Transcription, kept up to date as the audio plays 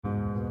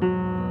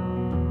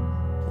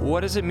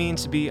What does it mean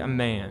to be a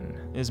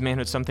man? Is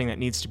manhood something that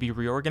needs to be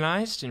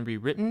reorganized and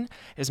rewritten?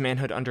 Is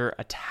manhood under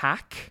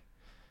attack?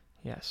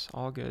 Yes,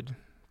 all good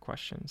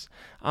questions.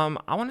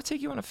 I want to take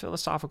you on a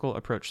philosophical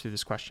approach to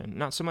this question.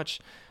 Not so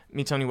much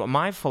me telling you what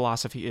my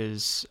philosophy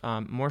is,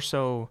 more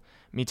so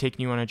me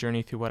taking you on a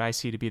journey through what I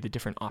see to be the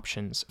different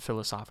options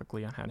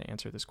philosophically on how to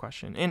answer this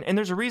question. And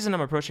there's a reason I'm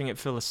approaching it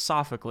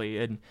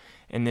philosophically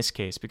in this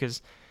case,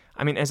 because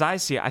as I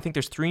see it, I think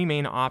there's three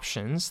main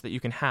options that you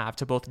can have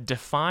to both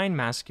define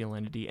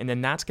masculinity, and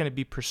then that's going to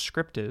be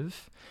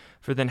prescriptive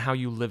for then how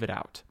you live it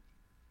out.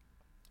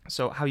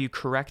 So how you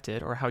correct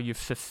it, or how you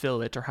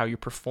fulfill it, or how you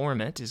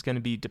perform it is going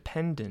to be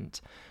dependent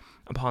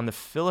upon the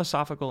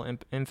philosophical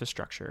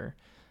infrastructure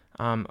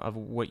of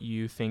what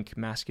you think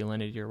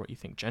masculinity, or what you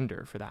think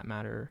gender, for that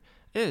matter,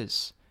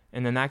 is.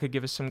 And then that could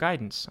give us some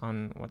guidance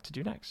on what to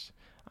do next.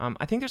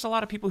 I think there's a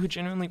lot of people who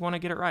genuinely want to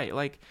get it right.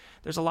 Like,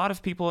 there's a lot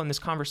of people in this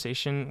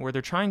conversation where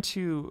they're trying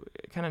to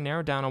kind of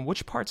narrow down on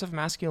which parts of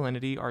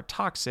masculinity are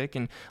toxic,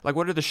 and like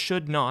what are the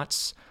should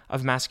nots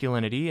of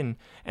masculinity, and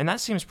that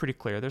seems pretty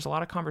clear. There's a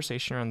lot of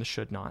conversation around the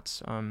should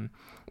nots,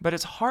 but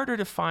it's harder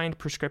to find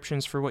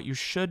prescriptions for what you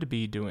should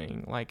be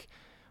doing. Like,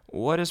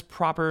 what does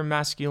proper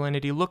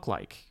masculinity look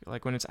like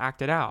when it's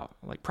acted out,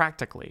 like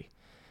practically?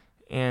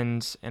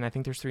 And I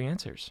think there's three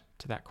answers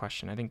to that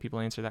question. I think people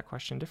answer that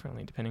question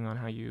differently depending on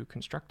how you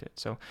construct it.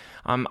 So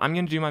I'm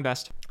going to do my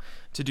best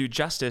to do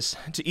justice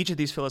to each of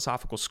these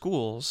philosophical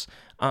schools.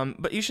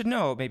 But you should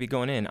know, maybe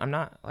going in, I'm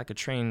not like a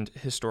trained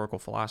historical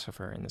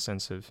philosopher in the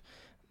sense of,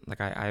 like,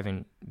 I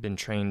haven't been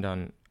trained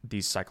on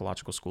these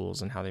psychological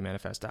schools and how they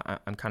manifest.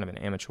 I'm kind of an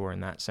amateur in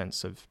that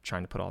sense of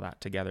trying to put all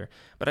that together.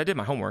 But I did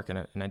my homework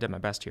and I did my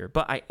best here.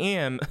 But I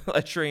am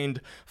a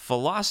trained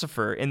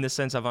philosopher in the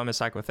sense of I'm a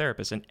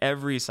psychotherapist, and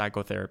every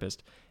psychotherapist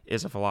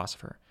is a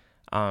philosopher.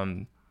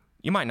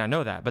 You might not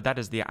know that, but that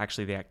is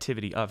actually the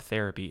activity of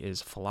therapy,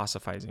 is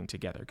philosophizing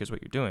together. Because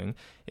what you're doing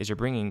is you're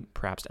bringing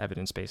perhaps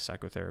evidence-based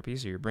psychotherapy,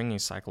 so you're bringing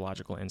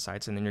psychological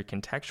insights, and then you're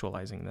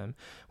contextualizing them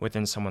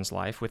within someone's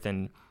life,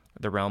 within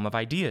the realm of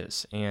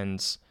ideas.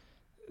 And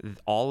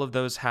all of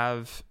those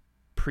have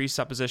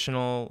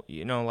presuppositional,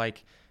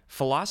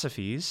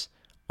 philosophies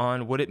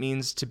on what it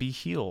means to be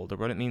healed, or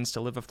what it means to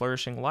live a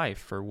flourishing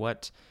life, or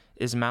what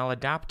is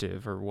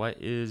maladaptive, or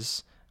what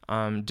is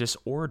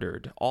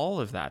disordered. All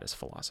of that is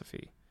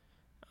philosophy.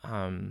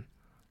 And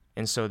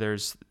so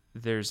there's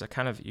a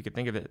kind of, you could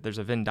think of it, there's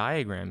a Venn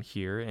diagram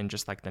here in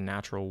just like the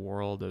natural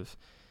world of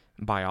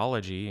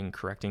biology and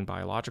correcting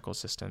biological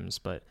systems,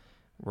 but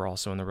we're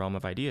also in the realm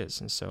of ideas.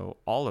 And so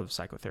all of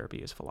psychotherapy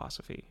is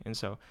philosophy. And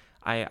so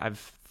I've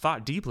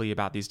thought deeply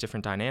about these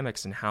different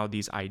dynamics and how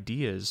these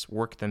ideas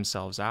work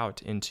themselves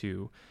out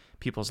into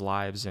people's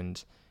lives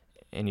and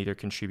either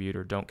contribute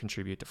or don't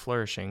contribute to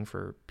flourishing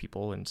for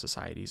people and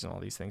societies and all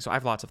these things. So I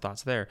have lots of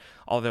thoughts there.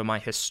 Although my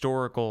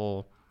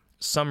historical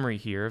summary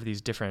here of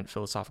these different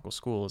philosophical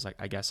schools,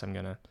 I guess I'm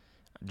going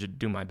to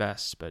do my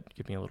best, but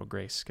give me a little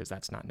grace, because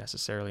that's not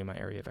necessarily my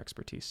area of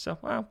expertise. So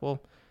we'll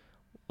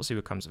see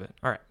what comes of it.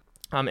 All right.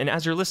 And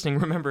as you're listening,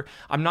 remember,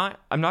 I'm not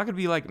going to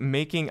be like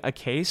making a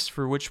case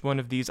for which one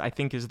of these I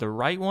think is the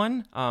right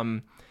one.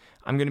 I'm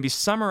going to be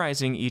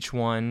summarizing each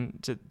one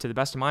to the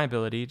best of my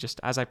ability, just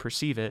as I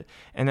perceive it,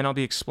 and then I'll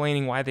be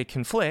explaining why they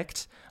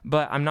conflict,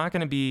 but I'm not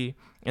going to be,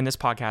 in this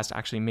podcast,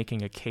 actually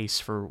making a case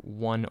for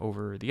one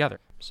over the other.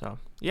 So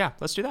yeah,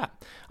 let's do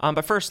that.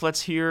 But first,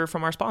 let's hear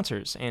from our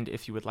sponsors. And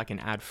if you would like an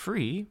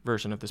ad-free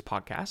version of this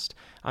podcast,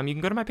 you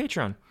can go to my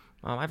Patreon.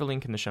 I have a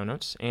link in the show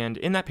notes. And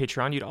in that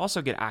Patreon, you'd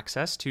also get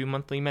access to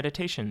monthly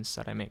meditations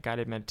that I make,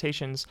 guided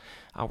meditations,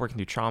 working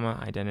through trauma,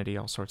 identity,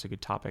 all sorts of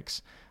good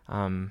topics.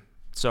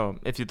 So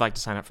if you'd like to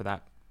sign up for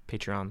that,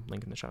 Patreon,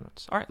 link in the show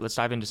notes. All right, let's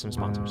dive into some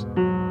sponsors.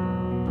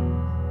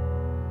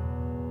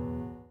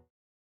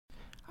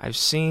 I've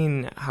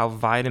seen how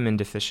vitamin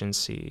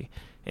deficiency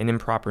and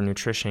improper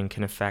nutrition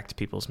can affect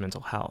people's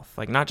mental health.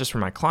 Like, not just for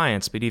my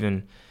clients, but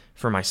even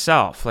for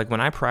myself. Like, when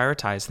I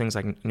prioritize things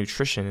like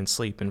nutrition and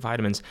sleep and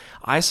vitamins,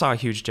 I saw a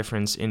huge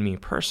difference in me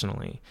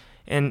personally.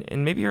 And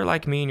maybe you're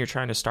like me and you're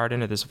trying to start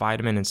into this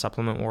vitamin and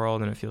supplement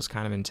world, and it feels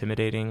kind of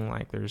intimidating.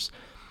 Like, there's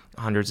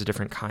hundreds of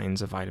different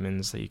kinds of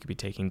vitamins that you could be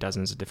taking,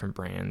 dozens of different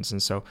brands.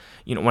 And so,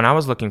 when I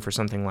was looking for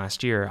something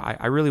last year,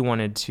 I really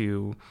wanted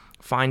to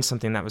find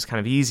something that was kind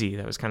of easy,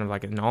 that was kind of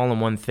like an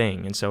all-in-one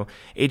thing. And so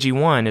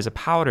AG1 is a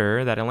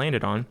powder that I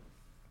landed on.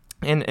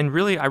 And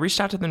really, I reached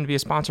out to them to be a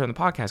sponsor on the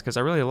podcast because I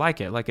really like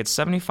it. Like, it's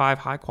 75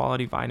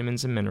 high-quality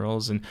vitamins and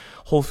minerals and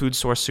whole food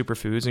source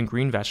superfoods and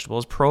green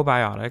vegetables,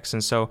 probiotics.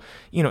 And so,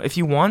 if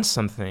you want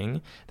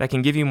something that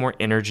can give you more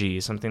energy,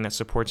 something that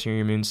supports your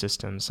immune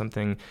system,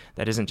 something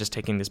that isn't just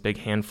taking this big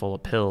handful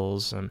of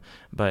pills,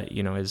 but,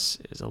 is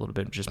a little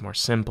bit just more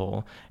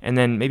simple. And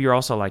then maybe you're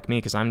also like me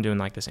because I'm doing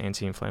like this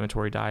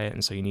anti-inflammatory diet.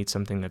 And so you need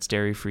something that's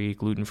dairy-free,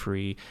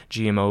 gluten-free,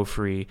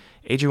 GMO-free.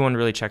 AG1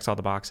 really checks all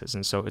the boxes.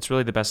 And so it's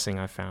really the best thing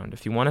I've found.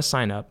 If you want to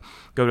sign up,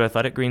 go to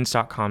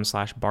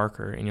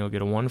athleticgreens.com/Barker and you'll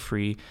get a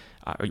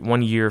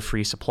 1 year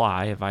free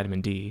supply of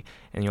vitamin D,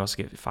 and you also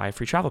get 5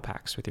 free travel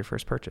packs with your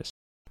first purchase.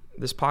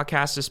 This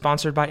podcast is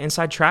sponsored by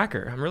Inside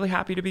Tracker. I'm really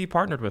happy to be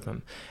partnered with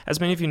them. As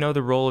many of you know,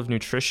 the role of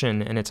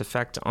nutrition and its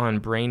effect on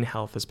brain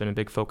health has been a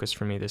big focus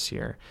for me this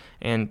year.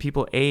 And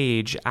people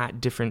age at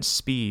different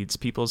speeds.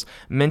 People's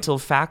mental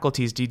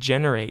faculties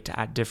degenerate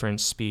at different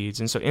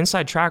speeds. And so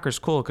Inside Tracker is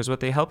cool because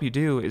what they help you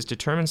do is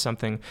determine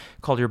something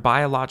called your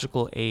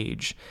biological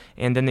age.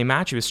 And then they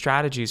match you with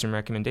strategies and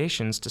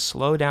recommendations to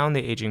slow down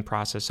the aging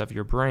process of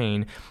your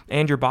brain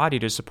and your body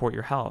to support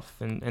your health.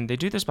 And they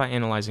do this by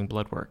analyzing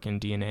blood work and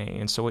DNA.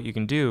 And so what you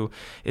can do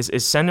is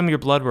send them your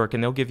blood work,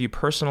 and they'll give you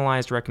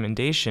personalized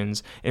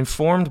recommendations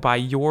informed by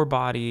your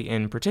body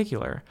in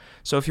particular.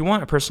 So if you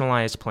want a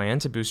personalized plan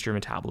to boost your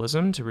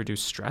metabolism, to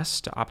reduce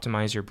stress, to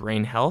optimize your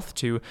brain health,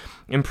 to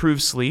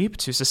improve sleep,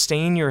 to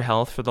sustain your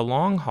health for the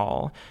long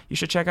haul, you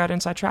should check out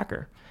Inside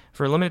Tracker.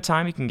 For a limited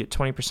time, you can get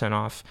 20%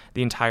 off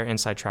the entire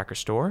Inside Tracker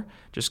store.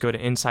 Just go to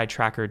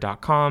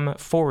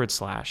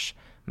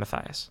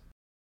insidetracker.com/Matthias.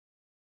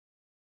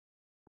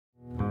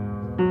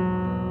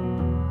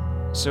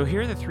 So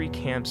here are the three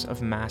camps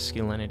of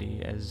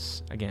masculinity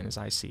as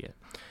I see it.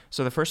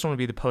 So the first one would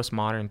be the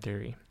postmodern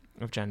theory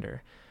of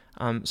gender.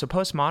 So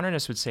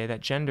postmodernists would say that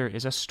gender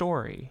is a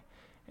story,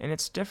 and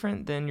it's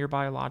different than your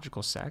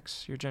biological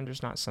sex. Your gender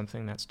is not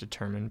something that's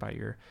determined by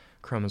your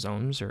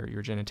chromosomes or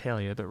your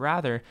genitalia, but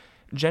rather,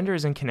 gender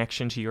is in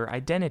connection to your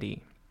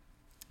identity.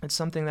 It's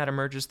something that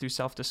emerges through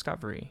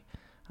self-discovery.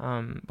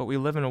 But we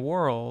live in a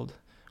world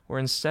where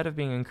instead of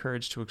being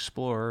encouraged to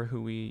explore who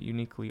we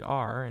uniquely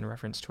are in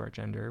reference to our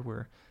gender,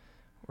 we're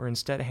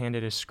instead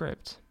handed a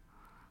script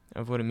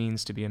of what it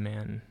means to be a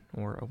man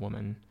or a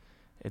woman.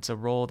 It's a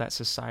role that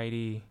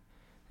society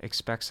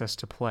expects us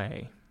to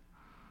play.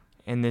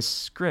 And this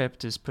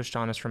script is pushed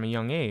on us from a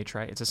young age,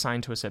 right? It's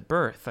assigned to us at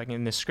birth.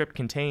 And this script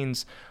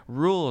contains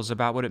rules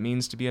about what it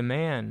means to be a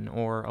man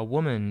or a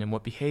woman and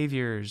what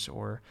behaviors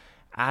or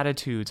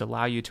attitudes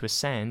allow you to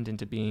ascend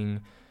into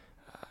being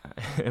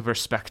a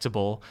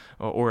respectable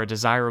or a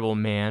desirable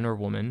man or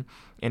woman,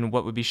 and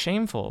what would be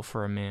shameful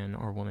for a man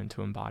or woman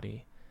to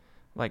embody.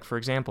 Like, for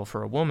example,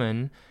 for a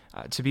woman,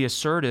 to be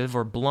assertive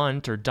or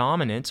blunt or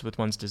dominant with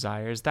one's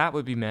desires, that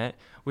would be met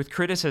with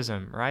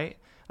criticism, right?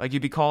 Like,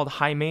 you'd be called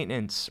high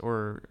maintenance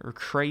or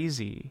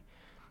crazy.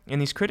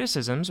 And these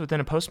criticisms within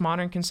a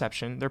postmodern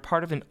conception, they're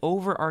part of an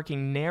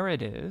overarching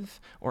narrative,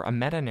 or a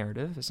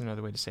meta-narrative is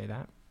another way to say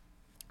that,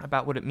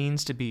 about what it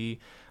means to be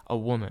a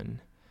woman.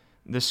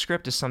 The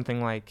script is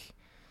something like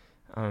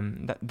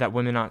that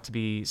women ought to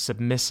be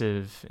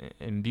submissive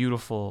and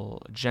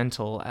beautiful,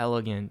 gentle,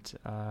 elegant,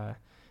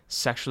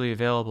 sexually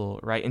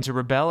available, right? And to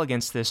rebel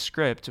against this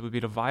script would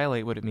be to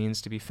violate what it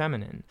means to be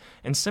feminine.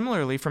 And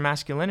similarly, for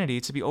masculinity,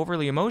 to be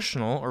overly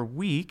emotional or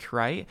weak,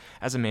 right,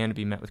 as a man, to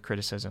be met with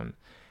criticism.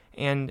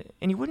 And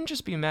you wouldn't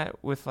just be met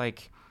with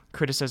like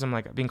criticism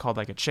like being called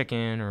like a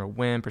chicken or a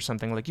wimp or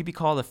something. Like, you'd be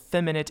called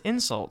effeminate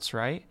insults,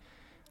 right?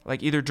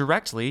 Like, either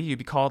directly, you'd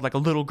be called like a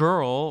little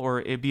girl,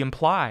 or it'd be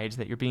implied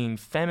that you're being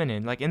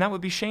feminine. Like, and that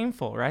would be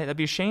shameful, right? That'd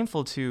be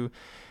shameful to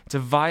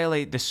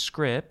violate the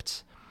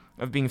script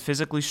of being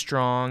physically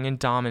strong and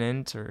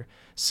dominant, or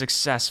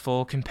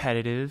successful,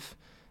 competitive,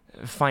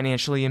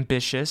 financially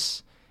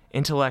ambitious,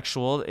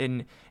 intellectual.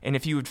 And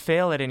if you would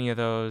fail at any of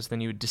those, then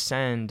you would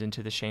descend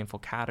into the shameful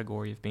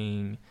category of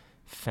being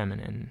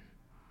feminine.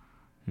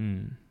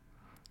 And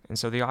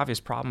so the obvious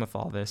problem with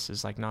all this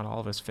is, like, not all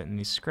of us fit in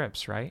these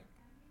scripts, right?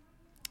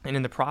 And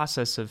in the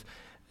process of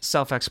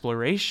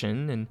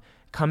self-exploration and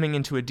coming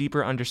into a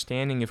deeper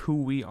understanding of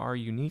who we are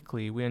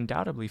uniquely, we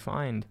undoubtedly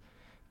find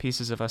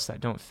pieces of us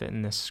that don't fit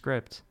in this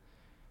script.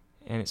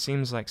 And it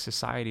seems like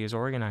society is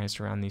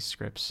organized around these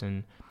scripts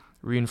and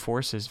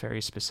reinforces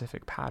very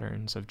specific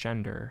patterns of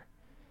gender.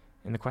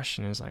 And the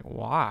question is, like,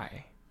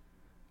 why?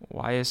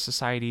 Why is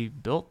society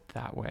built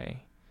that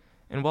way?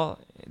 And well,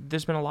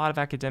 there's been a lot of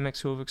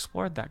academics who have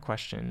explored that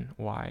question,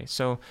 why.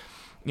 So,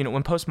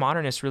 when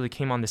postmodernists really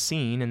came on the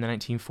scene in the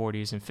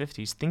 1940s and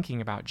 50s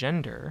thinking about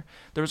gender,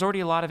 there was already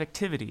a lot of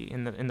activity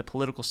in the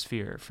political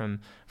sphere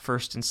from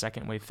first and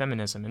second wave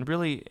feminism. And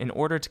really, in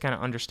order to kind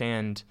of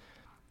understand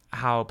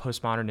how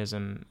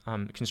postmodernism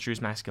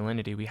construes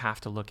masculinity, we have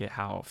to look at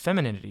how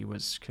femininity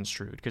was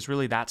construed, because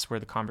really that's where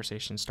the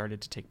conversation started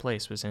to take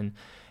place, was in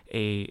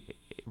a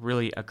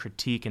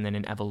critique and then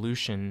an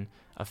evolution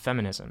of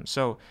feminism.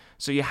 So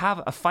you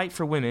have a fight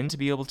for women to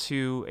be able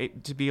to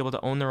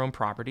own their own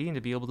property and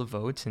to be able to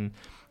vote, and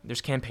there's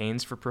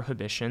campaigns for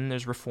prohibition,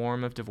 there's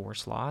reform of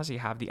divorce laws, you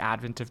have the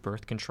advent of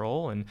birth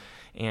control and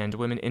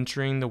women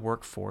entering the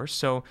workforce.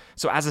 So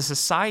as a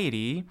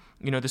society,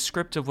 the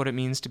script of what it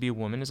means to be a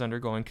woman is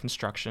undergoing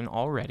construction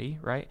already,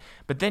 right?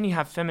 But then you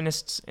have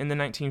feminists in the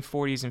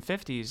 1940s and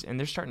 50s, and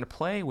they're starting to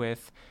play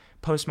with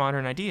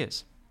postmodern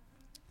ideas.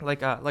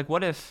 Like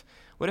what if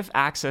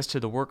access to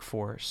the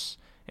workforce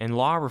and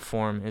law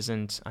reform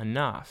isn't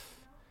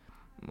enough?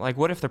 Like,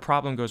 what if the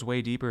problem goes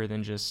way deeper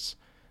than just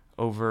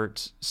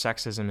overt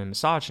sexism and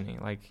misogyny?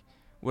 Like,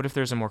 what if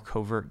there's a more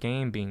covert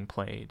game being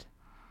played?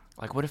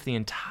 Like, what if the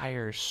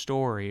entire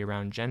story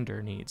around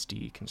gender needs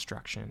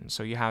deconstruction?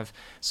 So you have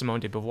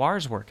Simone de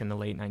Beauvoir's work in the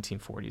late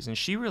 1940s, and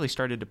she really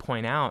started to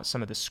point out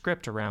some of the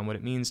script around what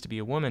it means to be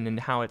a woman and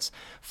how it's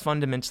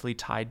fundamentally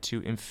tied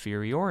to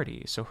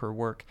inferiority. So her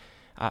work,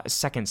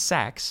 Second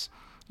Sex,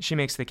 she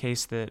makes the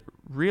case that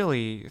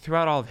really,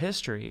 throughout all of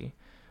history,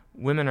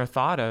 women are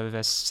thought of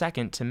as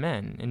second to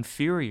men,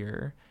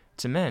 inferior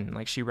to men.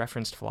 Like, she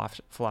referenced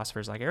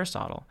philosophers like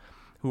Aristotle,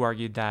 who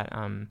argued that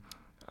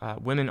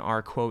women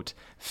are, quote,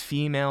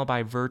 female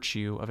by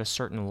virtue of a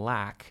certain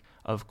lack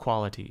of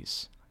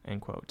qualities, end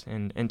quote.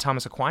 And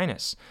Thomas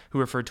Aquinas, who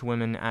referred to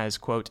women as,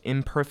 quote,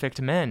 imperfect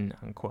men,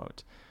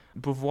 unquote.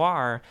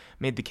 Beauvoir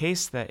made the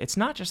case that it's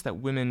not just that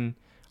women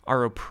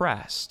are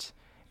oppressed,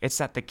 it's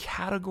that the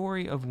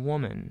category of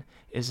woman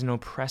is an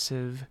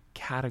oppressive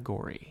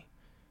category.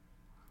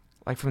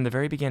 Like, from the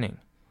very beginning,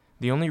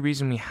 the only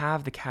reason we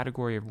have the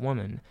category of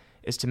woman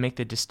is to make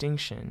the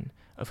distinction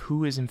of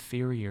who is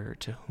inferior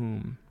to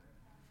whom.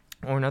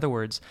 Or in other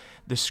words,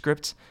 the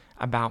script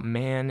about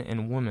man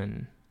and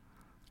woman,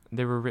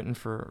 they were written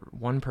for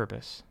one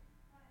purpose: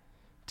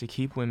 to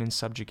keep women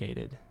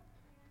subjugated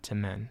to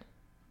men.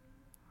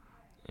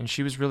 And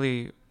she was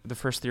really the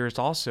first theorist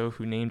also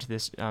who named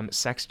this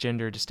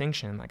sex-gender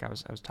distinction, like I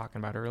was talking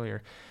about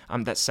earlier,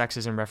 that sex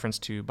is in reference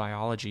to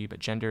biology, but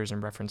gender is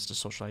in reference to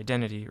social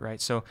identity,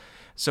 right? So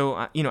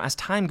as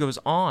time goes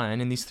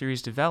on and these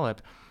theories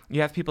develop,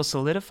 you have people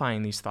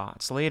solidifying these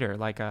thoughts later,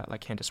 like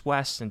Candace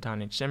West and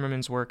Don H.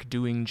 Zimmerman's work,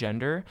 Doing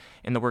Gender,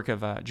 and the work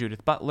of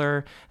Judith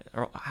Butler,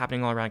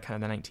 happening all around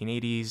kind of the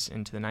 1980s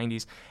into the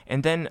 90s.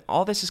 And then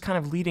all this is kind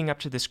of leading up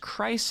to this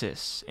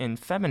crisis in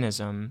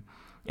feminism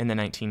in the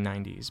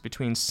 1990s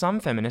between some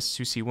feminists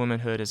who see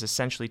womanhood as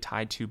essentially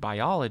tied to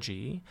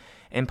biology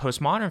and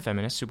postmodern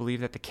feminists who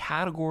believe that the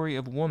category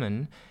of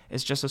woman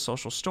is just a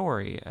social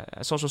story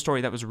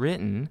that was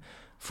written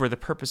for the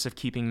purpose of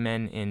keeping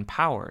men in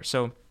power.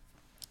 So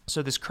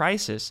this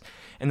crisis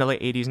in the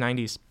late 80s,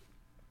 90s,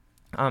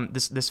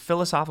 this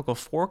philosophical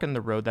fork in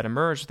the road that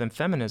emerged within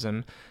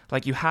feminism,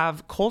 like you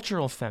have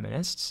cultural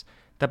feminists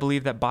that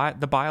believe that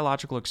the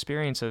biological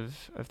experience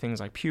of things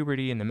like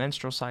puberty and the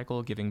menstrual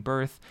cycle, giving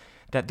birth,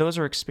 that those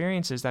are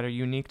experiences that are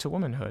unique to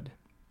womanhood.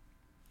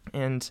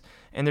 And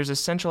there's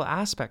essential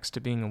aspects to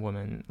being a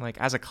woman.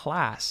 Like, as a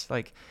class,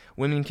 like,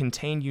 women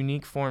contain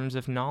unique forms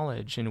of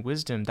knowledge and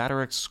wisdom that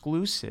are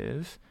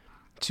exclusive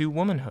to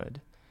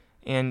womanhood.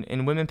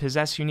 And women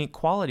possess unique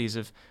qualities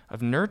of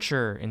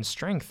nurture and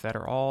strength that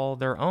are all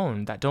their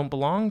own, that don't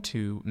belong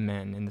to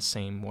men in the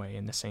same way,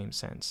 in the same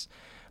sense.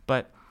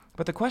 But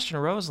the question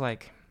arose,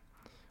 like,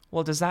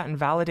 well, does that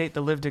invalidate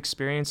the lived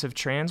experience of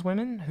trans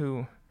women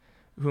who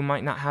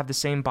might not have the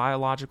same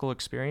biological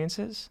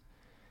experiences?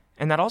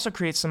 And that also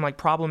creates some, like,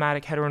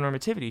 problematic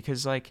heteronormativity,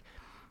 because, like,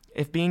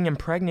 if being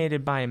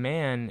impregnated by a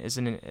man is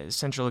an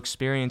essential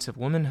experience of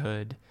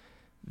womanhood,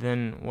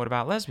 then what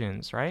about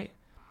lesbians, right?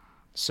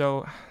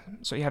 So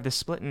you have this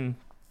split in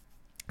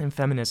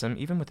feminism,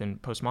 even within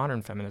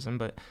postmodern feminism,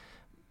 but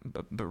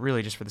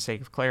really just for the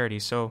sake of clarity.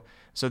 So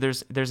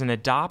there's an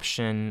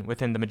adoption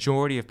within the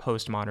majority of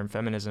postmodern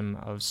feminism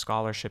of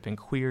scholarship in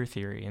queer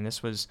theory, and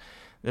this was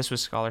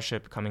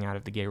scholarship coming out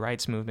of the gay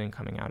rights movement,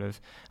 coming out of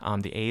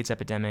the AIDS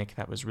epidemic,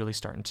 that was really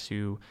starting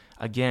to,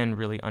 again,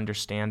 really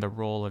understand the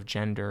role of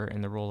gender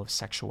and the role of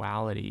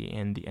sexuality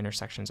and the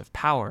intersections of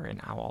power and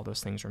how all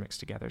those things are mixed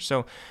together.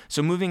 So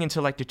moving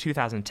into, like, the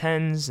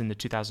 2010s and the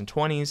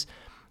 2020s,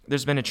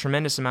 there's been a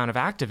tremendous amount of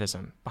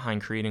activism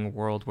behind creating a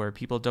world where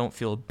people don't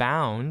feel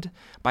bound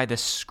by the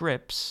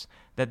scripts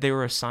that they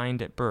were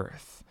assigned at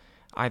birth,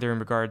 either in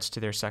regards to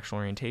their sexual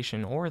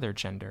orientation or their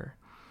gender.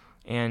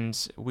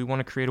 And we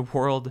want to create a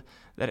world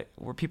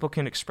where people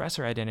can express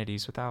their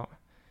identities without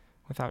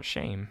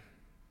shame,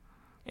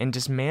 and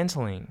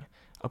dismantling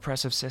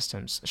oppressive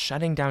systems,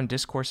 shutting down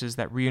discourses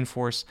that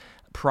reinforce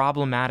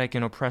problematic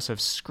and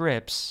oppressive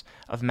scripts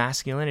of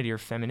masculinity or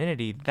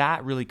femininity.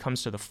 That really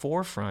comes to the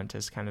forefront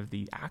as kind of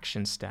the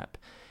action step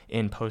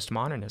in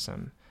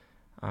postmodernism,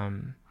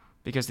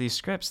 because these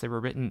scripts, they were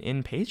written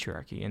in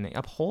patriarchy and they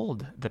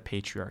uphold the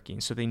patriarchy,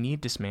 and so they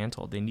need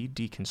dismantled, they need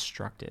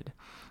deconstructed.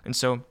 And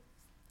so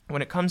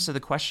when it comes to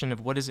the question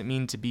of what does it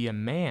mean to be a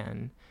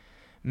man,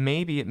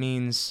 maybe it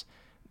means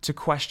to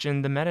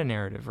question the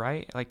meta-narrative,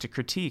 right? Like, to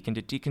critique and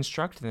to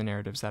deconstruct the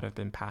narratives that have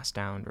been passed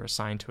down or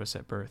assigned to us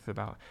at birth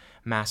about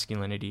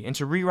masculinity, and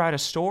to rewrite a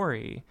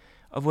story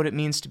of what it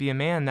means to be a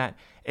man that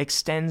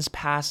extends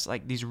past,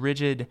 like, these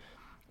rigid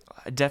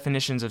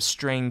definitions of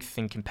strength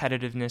and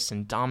competitiveness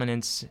and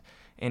dominance,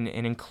 and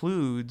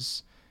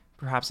includes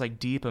perhaps, like,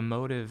 deep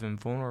emotive and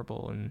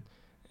vulnerable and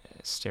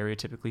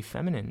stereotypically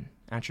feminine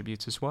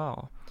attributes as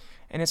well.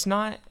 And it's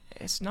not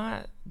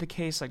the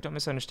case, like, don't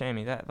misunderstand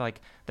me,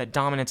 that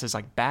dominance is,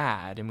 like,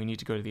 bad and we need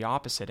to go to the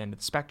opposite end of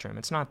the spectrum.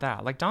 It's not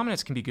that. Like,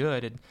 dominance can be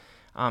good,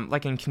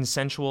 like in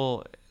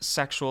consensual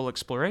sexual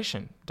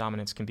exploration,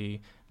 dominance can be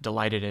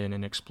delighted in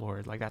and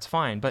explored, like, that's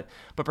fine. But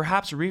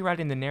perhaps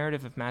rewriting the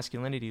narrative of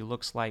masculinity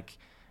looks like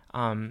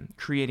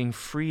creating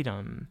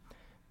freedom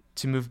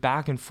to move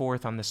back and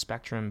forth on the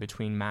spectrum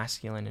between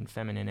masculine and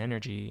feminine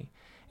energy,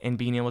 and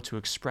being able to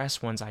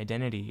express one's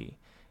identity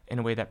in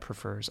a way that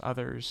prefers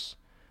others,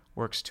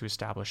 works to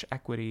establish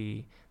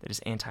equity, that is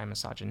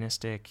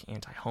anti-misogynistic,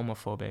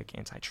 anti-homophobic,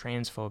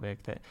 anti-transphobic,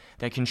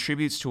 that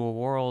contributes to a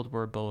world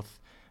where both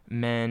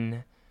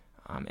men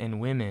and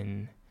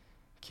women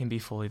can be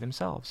fully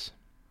themselves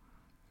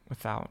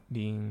without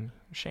being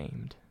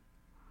shamed.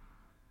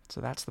 So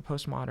that's the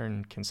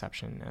postmodern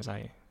conception as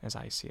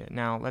I see it.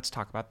 Now let's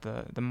talk about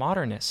the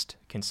modernist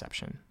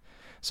conception.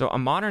 So a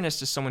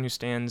modernist is someone who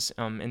stands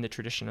in the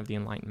tradition of the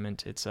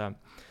Enlightenment.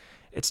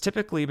 It's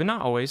typically, but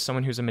not always,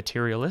 someone who's a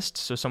materialist,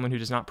 so someone who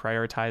does not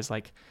prioritize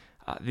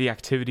the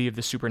activity of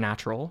the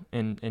supernatural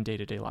in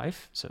day-to-day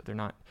life. So they're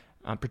not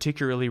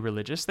particularly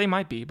religious. They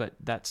might be, but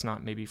that's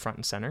not maybe front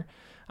and center.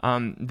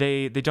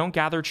 They don't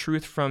gather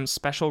truth from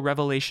special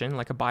revelation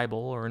like a Bible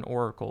or an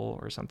oracle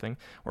or something,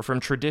 or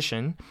from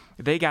tradition.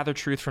 They gather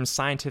truth from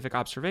scientific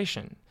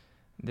observation.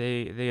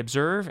 They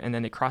observe and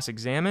then they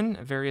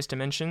cross-examine various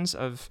dimensions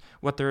of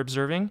what they're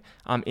observing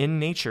in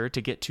nature to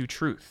get to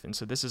truth. And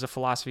so this is a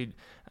philosophy,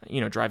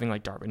 driving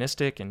like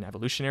Darwinistic and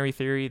evolutionary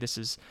theory. This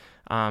is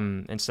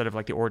instead of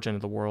like the origin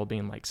of the world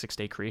being like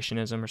six-day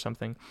creationism or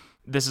something.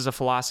 This is a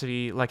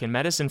philosophy like in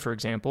medicine, for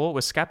example,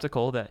 was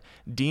skeptical that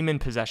demon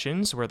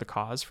possessions were the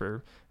cause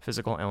for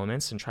physical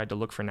ailments and tried to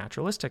look for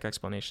naturalistic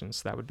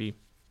explanations. That would be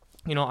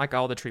like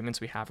all the treatments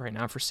we have right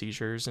now for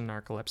seizures and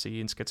narcolepsy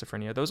and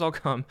schizophrenia, those all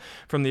come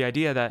from the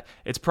idea that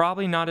it's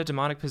probably not a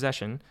demonic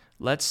possession.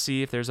 Let's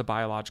see if there's a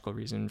biological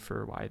reason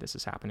for why this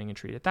is happening and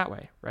treat it that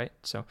way, right?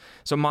 So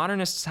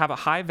modernists have a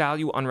high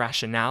value on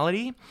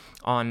rationality,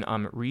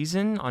 on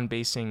reason, on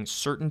basing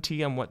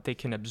certainty on what they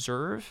can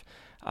observe.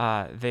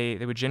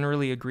 They would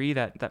generally agree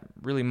that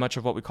really much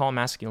of what we call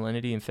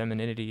masculinity and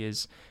femininity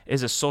is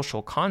a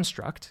social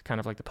construct, kind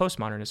of like the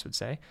postmodernists would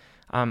say.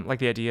 Like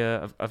the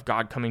idea of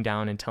God coming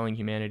down and telling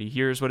humanity,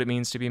 here's what it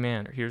means to be a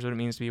man, or here's what it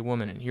means to be a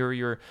woman, and here are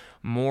your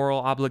moral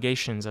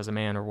obligations as a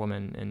man or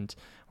woman,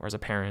 or as a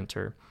parent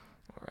or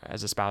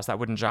as a spouse. That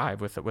wouldn't jive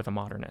with a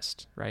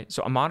modernist, right?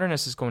 So a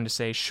modernist is going to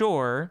say,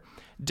 sure,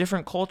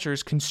 different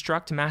cultures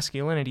construct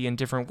masculinity in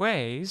different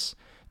ways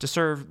to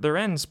serve their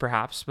ends,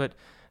 perhaps, but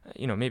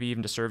maybe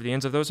even to serve the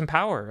ends of those in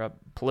power,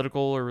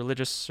 political or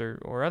religious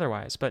or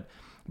otherwise. But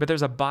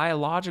there's a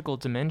biological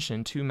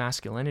dimension to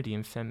masculinity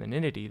and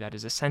femininity that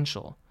is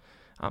essential.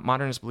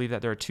 Modernists believe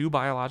that there are two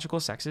biological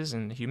sexes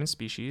in the human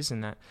species,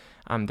 and that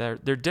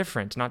they're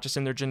different, not just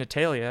in their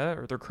genitalia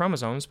or their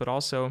chromosomes, but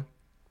also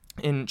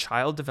in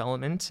child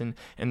development and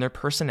in their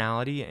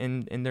personality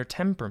and in their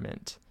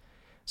temperament.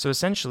 So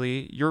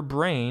essentially, your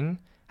brain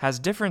has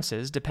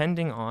differences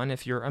depending on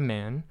if you're a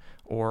man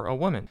or a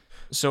woman.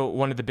 So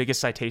one of the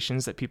biggest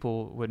citations that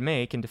people would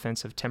make in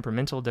defense of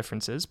temperamental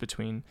differences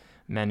between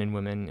men and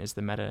women is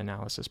the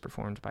meta-analysis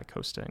performed by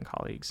Costa and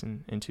colleagues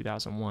in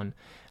 2001,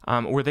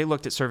 where they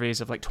looked at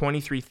surveys of like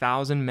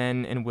 23,000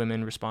 men and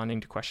women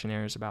responding to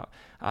questionnaires about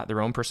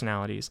their own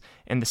personalities.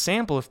 And the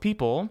sample of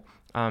people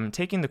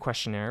taking the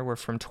questionnaire were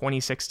from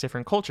 26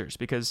 different cultures,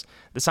 because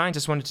the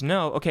scientists wanted to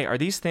know, okay, are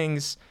these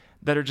things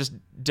that are just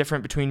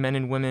different between men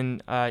and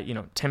women,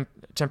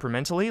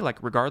 temperamentally,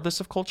 like regardless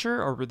of culture,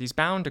 or were these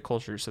bound to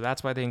culture? So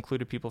that's why they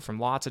included people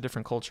from lots of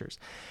different cultures.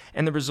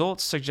 And the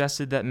results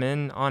suggested that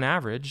men on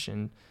average,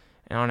 and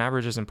on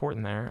average is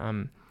important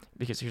there,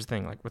 because here's the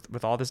thing, like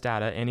with all this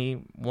data,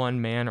 any one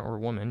man or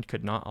woman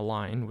could not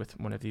align with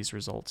one of these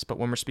results. But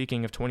when we're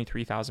speaking of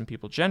 23,000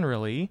 people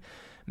generally,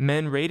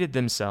 men rated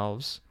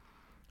themselves,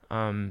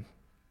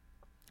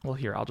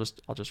 here, I'll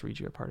just read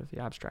you a part of the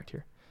abstract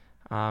here.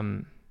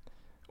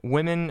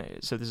 Women,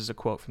 so this is a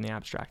quote from the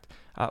abstract,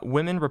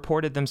 women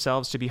reported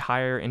themselves to be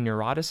higher in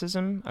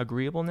neuroticism,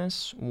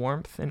 agreeableness,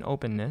 warmth, and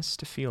openness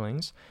to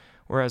feelings,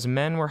 whereas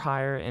men were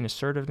higher in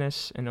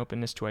assertiveness and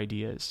openness to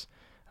ideas.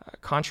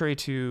 Contrary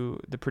to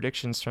the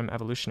predictions from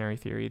evolutionary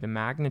theory, the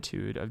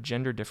magnitude of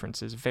gender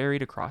differences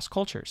varied across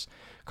cultures.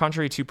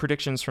 Contrary to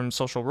predictions from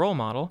social role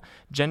model,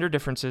 gender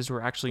differences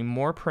were actually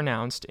more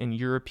pronounced in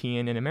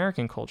European and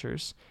American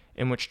cultures,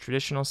 in which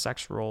traditional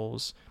sex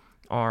roles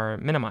are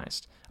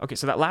minimized. Okay,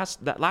 so that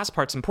last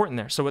part's important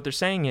there. So what they're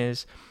saying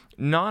is,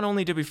 not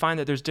only did we find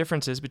that there's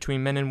differences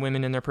between men and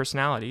women in their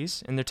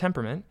personalities and their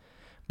temperament,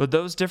 but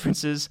those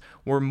differences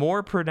were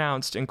more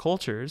pronounced in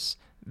cultures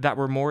that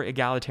were more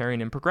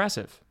egalitarian and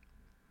progressive,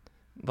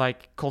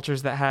 like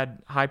cultures that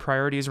had high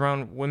priorities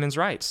around women's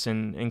rights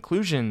and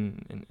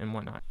inclusion and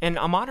whatnot. And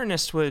a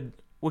modernist would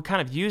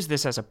kind of use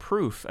this as a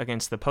proof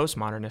against the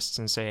postmodernists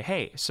and say,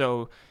 hey,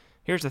 so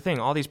here's the thing,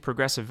 all these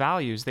progressive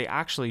values, they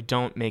actually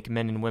don't make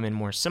men and women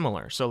more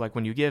similar. So like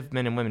when you give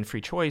men and women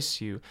free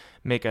choice, you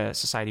make a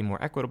society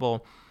more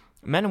equitable.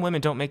 Men and women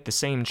don't make the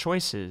same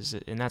choices,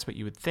 and that's what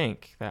you would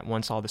think, that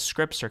once all the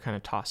scripts are kind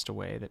of tossed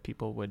away, that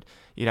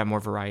you'd have more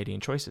variety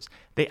and choices.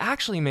 They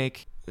actually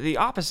make the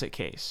opposite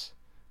case,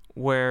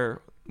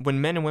 where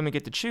when men and women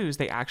get to choose,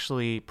 they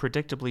actually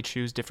predictably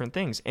choose different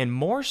things, and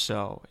more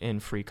so in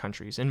free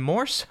countries, and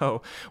more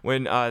so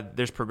when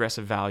there's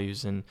progressive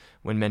values, and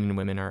when men and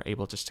women are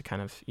able just to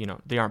kind of,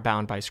 they aren't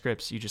bound by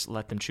scripts. You just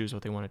let them choose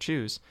what they want to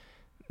choose.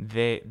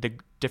 The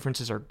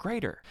differences are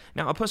greater.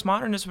 Now, a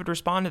postmodernist would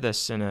respond to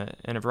this in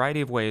a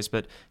variety of ways,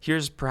 but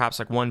here's perhaps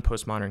like one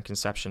postmodern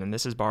conception, and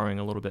this is borrowing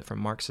a little bit from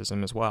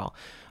Marxism as well.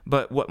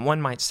 But what one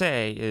might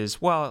say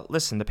is, well,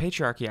 listen, the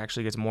patriarchy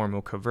actually gets more and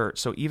more covert.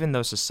 So even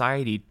though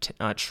society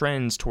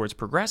trends towards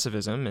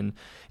progressivism, and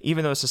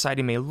even though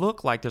society may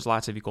look like there's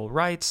lots of equal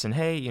rights, and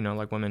hey,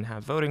 like women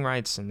have voting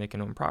rights and they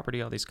can own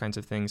property, all these kinds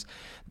of things,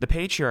 the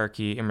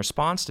patriarchy in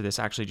response to this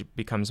actually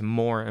becomes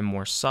more and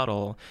more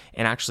subtle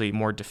and actually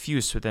more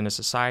diffuse within a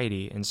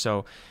society. And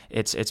so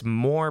it's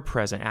more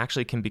present,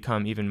 actually can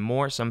become even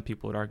more, some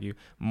people would argue,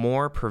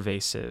 more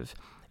pervasive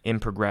in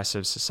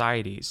progressive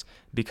societies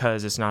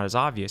because it's not as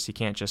obvious. You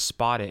can't just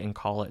spot it and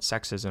call it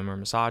sexism or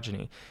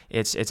misogyny.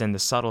 It's in the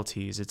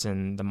subtleties, it's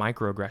in the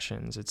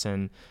microaggressions, it's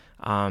in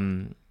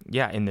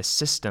the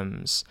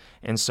systems.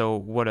 And so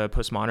what a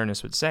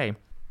postmodernist would say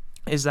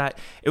is that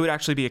it would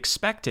actually be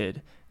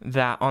expected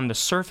that on the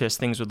surface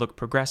things would look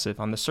progressive.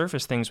 On the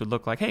surface things would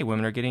look like, hey,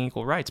 women are getting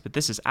equal rights, but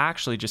this is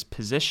actually just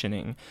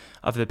positioning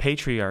of the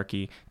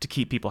patriarchy to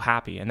keep people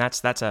happy. And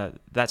that's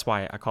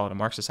why I call it a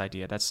Marxist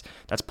idea. That's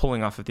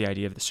pulling off of the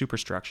idea of the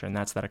superstructure, and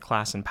that's that a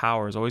class in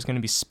power is always going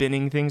to be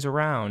spinning things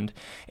around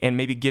and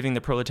maybe giving the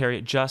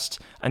proletariat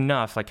just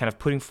enough, like kind of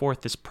putting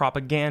forth this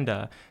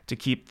propaganda to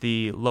keep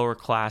the lower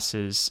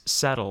classes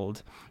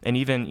settled and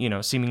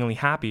even, seemingly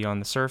happy on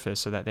the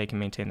surface so that they can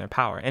maintain their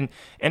power. And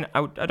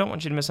I don't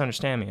want you to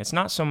misunderstand me. It's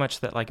not so much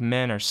that like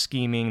men are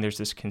scheming, there's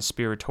this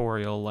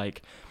conspiratorial,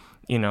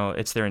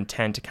 it's their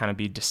intent to kind of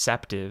be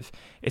deceptive.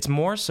 It's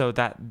more so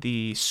that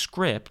the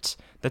script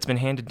that's been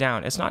handed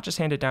down, it's not just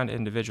handed down to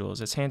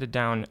individuals, it's handed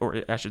down,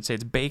 or I should say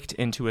it's baked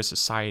into a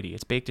society,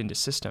 it's baked into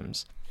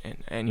systems.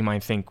 And you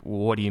might think, well,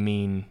 what do you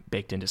mean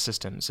baked into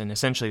systems? And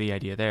essentially the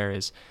idea there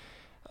is,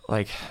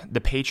 like,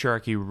 the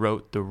patriarchy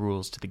wrote the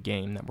rules to the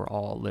game that we're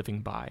all living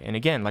by. And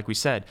again, like we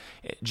said,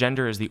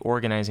 gender is the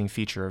organizing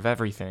feature of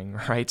everything,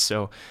 right?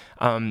 So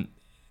the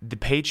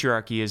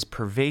patriarchy is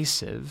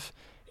pervasive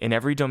in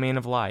every domain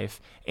of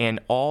life, and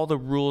all the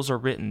rules are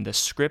written, the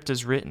script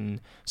is written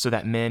so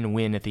that men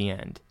win at the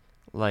end.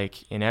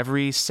 Like, in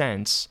every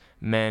sense,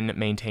 men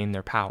maintain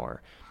their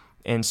power.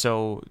 And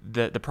so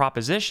the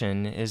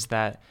proposition is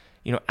that,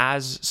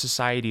 as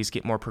societies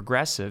get more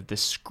progressive, the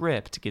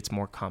script gets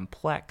more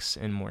complex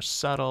and more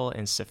subtle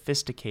and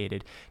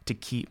sophisticated to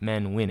keep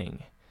men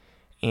winning.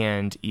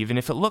 And even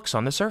if it looks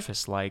on the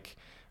surface like,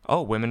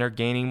 oh, women are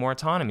gaining more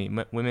autonomy,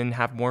 women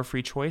have more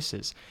free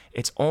choices,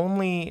 it's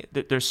only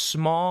that there's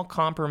small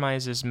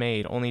compromises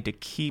made only to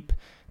keep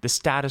the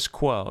status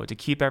quo, to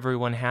keep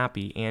everyone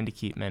happy, and to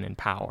keep men in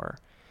power.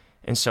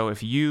 And so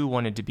if you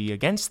wanted to be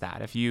against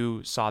that, if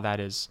you saw that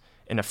as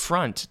an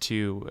affront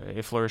to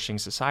a flourishing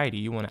society,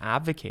 you want to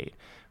advocate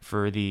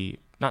for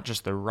not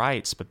just the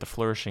rights, but the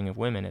flourishing of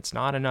women. It's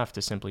not enough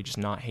to simply just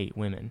not hate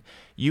women.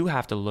 You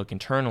have to look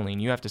internally,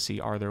 and you have to see,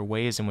 are there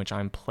ways in which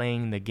I'm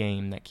playing the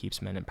game that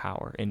keeps men in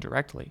power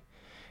indirectly?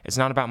 It's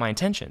not about my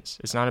intentions.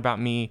 It's not about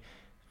me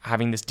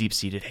having this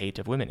deep-seated hate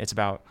of women. It's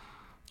about,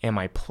 am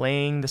I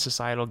playing the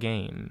societal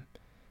game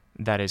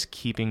that is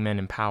keeping men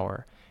in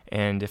power?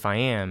 And if I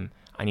am,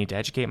 I need to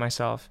educate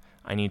myself.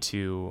 I need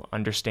to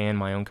understand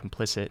my own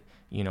complicit,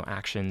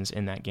 actions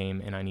in that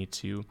game, and I need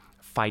to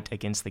fight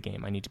against the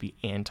game. I need to be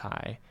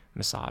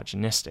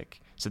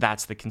anti-misogynistic. So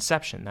that's the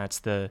conception. That's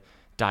the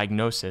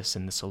diagnosis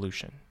and the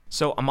solution.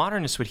 So a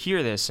modernist would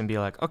hear this and be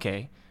like,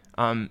 okay,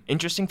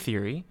 interesting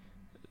theory,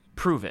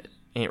 prove it.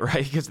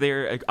 Right? Because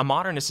a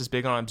modernist is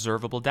big on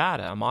observable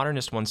data. A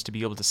modernist wants to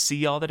be able to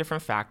see all the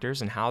different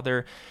factors and how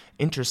they're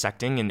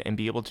intersecting and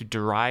be able to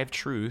derive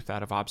truth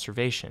out of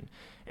observation.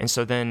 And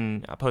so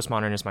then a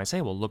postmodernist might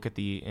say, well, look at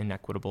the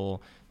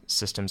inequitable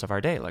systems of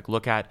our day. Like,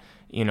 look at,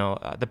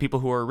 the people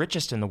who are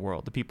richest in the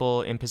world, the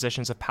people in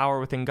positions of power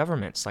within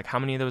governments. Like, how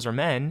many of those are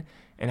men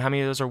and how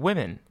many of those are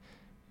women?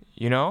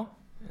 And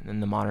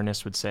then the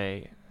modernist would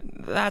say,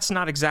 that's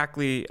not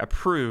exactly a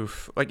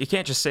proof. Like, you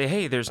can't just say,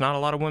 hey, there's not a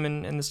lot of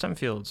women in the STEM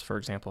fields, for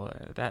example.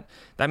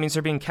 That means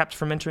they're being kept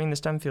from entering the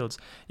STEM fields.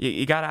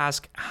 You got to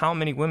ask how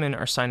many women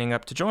are signing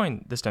up to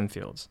join the STEM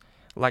fields.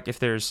 Like, if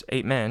there's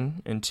 8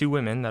 men and 2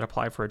 women that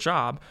apply for a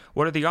job,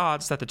 what are the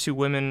odds that the 2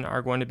 women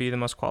are going to be the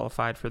most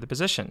qualified for the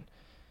position?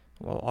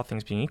 Well, all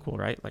things being equal,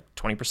 right? Like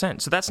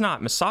 20%. So that's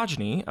not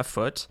misogyny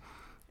afoot.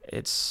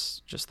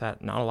 It's just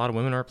that not a lot of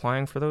women are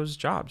applying for those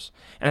jobs.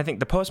 And I think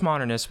the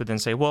postmodernists would then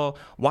say, well,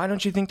 why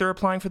don't you think they're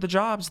applying for the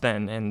jobs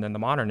then? And then the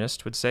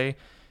modernist would say,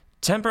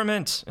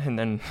 temperament. And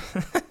then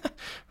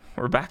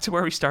we're back to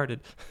where we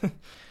started.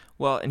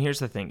 Well, and here's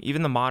the thing.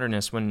 Even the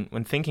modernists, when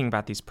thinking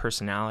about these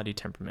personality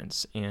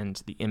temperaments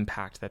and the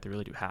impact that they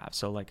really do have.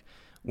 So like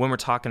when we're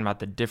talking about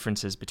the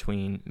differences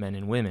between men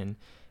and women,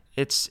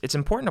 it's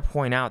important to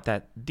point out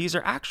that these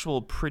are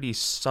actual pretty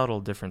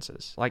subtle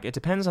differences. Like, it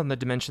depends on the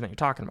dimension that you're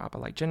talking about, but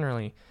like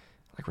generally,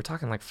 like we're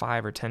talking like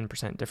 5 or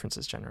 10%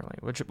 differences generally,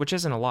 which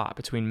isn't a lot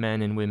between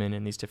men and women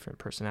in these different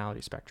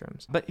personality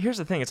spectrums. But here's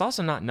the thing, it's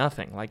also not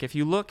nothing. Like if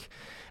you look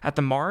at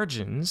the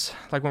margins,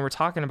 like when we're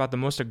talking about the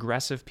most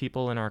aggressive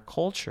people in our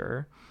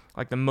culture,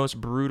 like the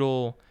most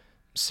brutal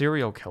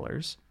serial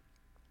killers,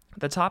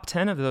 the top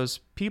 10 of those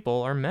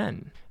people are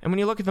men. And when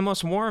you look at the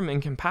most warm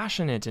and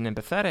compassionate and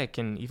empathetic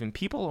and even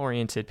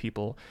people-oriented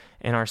people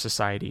in our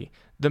society,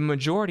 the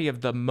majority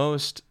of the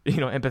most,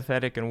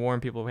 empathetic and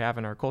warm people we have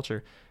in our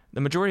culture,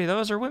 the majority of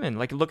those are women.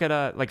 Like look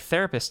at like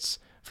therapists,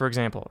 for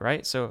example,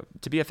 right? So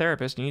to be a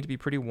therapist, you need to be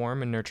pretty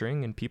warm and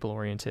nurturing and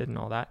people-oriented and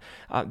all that.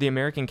 The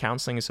American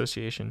Counseling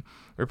Association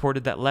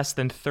reported that less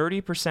than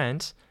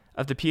 30%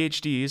 of the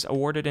PhDs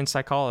awarded in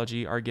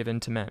psychology are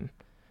given to men.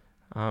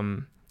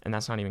 And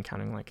that's not even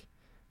counting like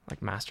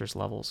master's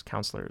levels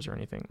counselors or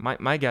anything.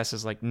 My guess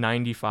is like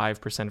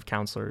 95% of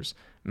counselors,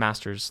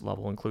 master's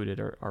level included,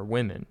 are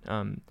women.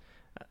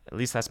 At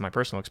least that's my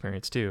personal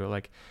experience too.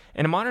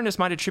 And a modernist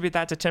might attribute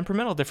that to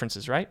temperamental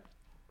differences, right?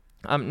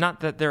 Not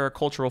that there are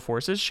cultural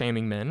forces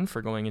shaming men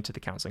for going into the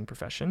counseling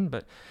profession,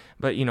 but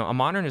a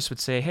modernist would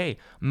say, hey,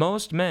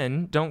 most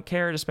men don't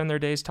care to spend their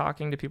days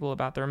talking to people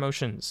about their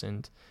emotions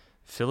and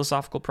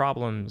philosophical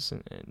problems.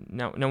 And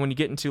now when you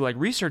get into like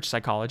research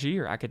psychology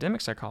or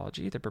academic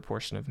psychology, the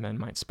proportion of men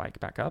might spike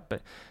back up.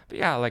 But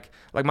yeah, like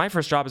my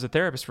first job as a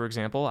therapist, for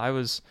example, I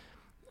was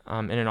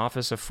in an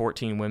office of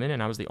 14 women,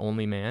 and I was the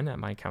only man at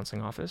my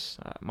counseling office.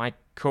 My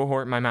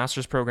cohort, my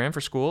master's program for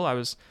school, I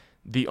was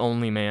the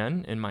only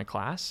man in my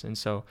class. And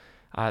so,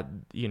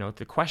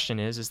 the question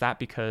is that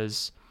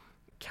because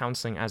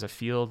counseling as a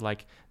field,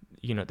 like,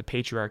 the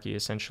patriarchy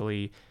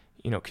essentially,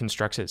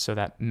 constructs it so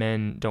that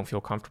men don't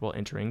feel comfortable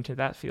entering to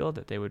that field,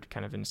 that they would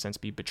kind of, in a sense,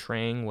 be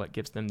betraying what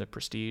gives them the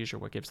prestige or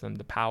what gives them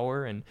the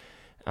power and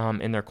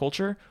in their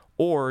culture?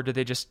 Or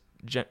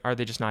are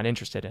they just not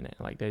interested in it?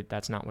 Like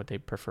that's not what they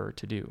prefer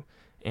to do.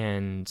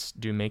 And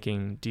do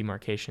making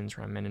demarcations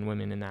around men and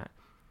women in that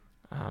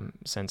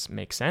sense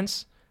make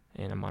sense?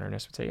 And a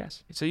modernist would say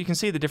yes. So you can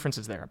see the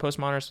differences there. A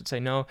postmodernist would say,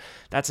 no,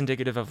 that's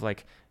indicative of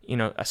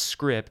a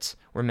script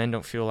where men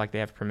don't feel like they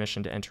have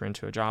permission to enter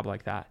into a job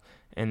like that.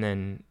 And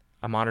then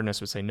a modernist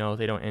would say, no,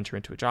 they don't enter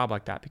into a job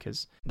like that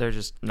because they're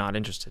just not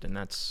interested. And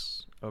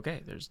that's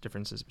okay. There's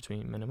differences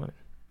between men and women.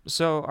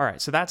 So, all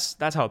right. So that's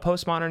how a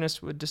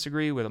postmodernist would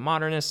disagree with a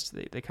modernist.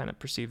 They kind of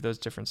perceive those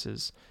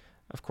differences,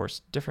 of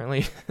course,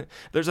 differently.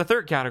 There's a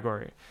third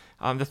category.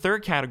 The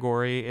third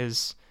category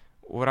is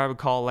what I would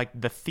call like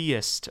the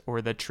theist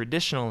or the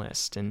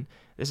traditionalist. And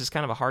this is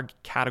kind of a hard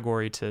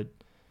category to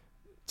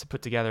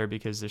put together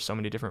because there's so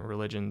many different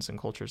religions and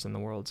cultures in the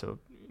world. So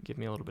give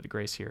me a little bit of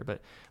grace here.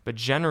 But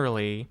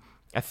generally,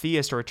 a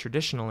theist or a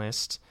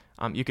traditionalist,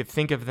 you could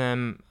think of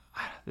them,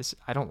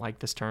 I don't like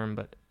this term,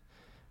 but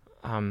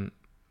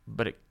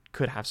it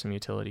could have some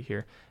utility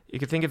here. You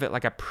could think of it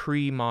like a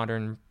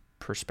pre-modern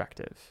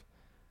perspective.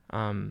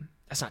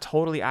 That's not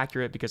totally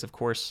accurate because, of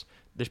course,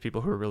 there's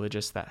people who are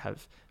religious that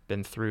have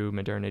been through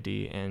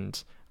modernity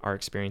and are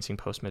experiencing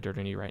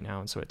post-modernity right now,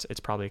 and so it's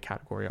probably a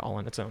category all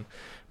on its own.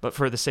 But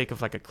for the sake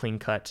of like a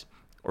clean-cut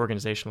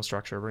organizational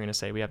structure, we're going to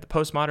say we have the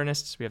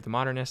postmodernists, we have the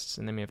modernists,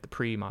 and then we have the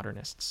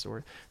pre-modernists,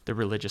 or the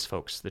religious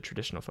folks, the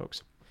traditional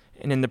folks.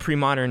 And in the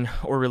pre-modern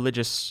or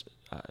religious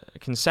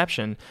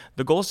conception,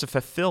 the goal is to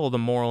fulfill the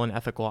moral and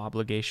ethical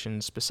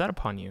obligations beset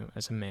upon you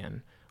as a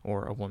man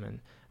or a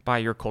woman by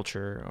your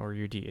culture or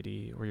your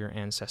deity or your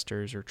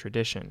ancestors or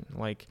tradition.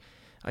 Like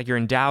you're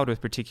endowed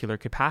with particular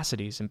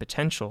capacities and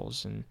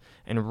potentials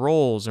and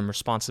roles and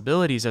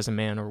responsibilities as a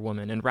man or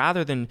woman. And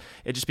rather than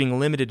it just being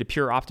limited to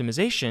pure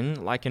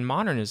optimization, like in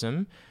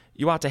modernism,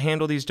 you ought to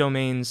handle these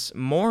domains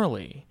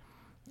morally.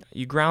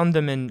 You ground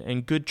them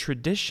in good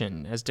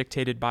tradition as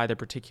dictated by the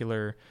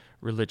particular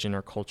religion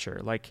or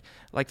culture. Like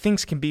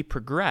things can be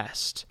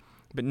progressed,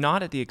 but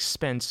not at the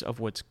expense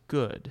of what's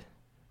good,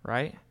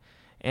 right?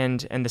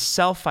 And the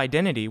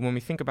self-identity, when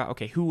we think about,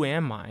 okay, who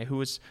am I?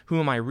 Who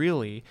am I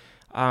really?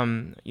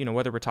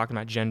 Whether we're talking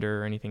about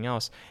gender or anything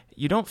else,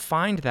 you don't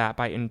find that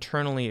by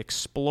internally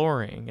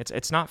exploring.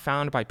 It's not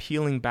found by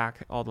peeling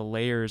back all the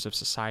layers of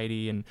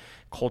society and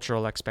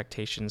cultural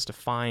expectations to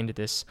find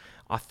this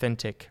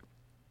authentic,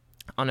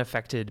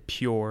 unaffected,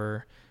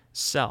 pure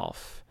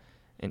self.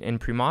 In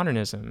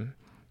pre-modernism,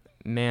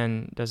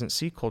 man doesn't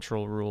see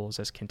cultural rules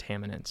as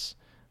contaminants.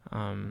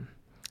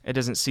 It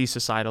doesn't see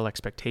societal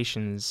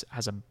expectations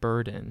as a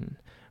burden,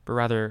 but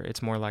rather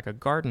it's more like a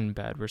garden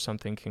bed where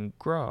something can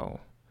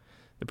grow.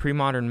 The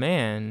pre-modern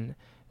man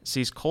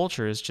sees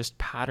culture as just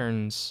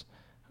patterns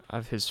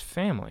of his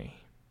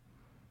family.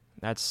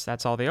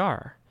 That's all they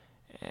are.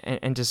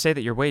 And to say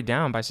that you're weighed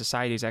down by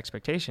society's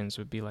expectations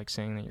would be like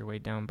saying that you're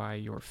weighed down by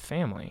your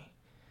family.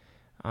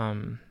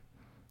 And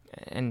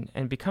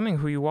becoming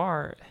who you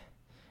are,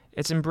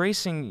 it's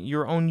embracing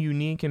your own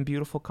unique and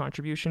beautiful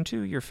contribution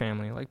to your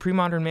family. Like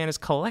pre-modern man is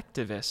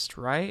collectivist,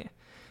 right?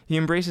 He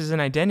embraces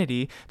an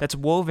identity that's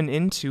woven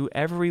into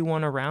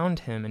everyone around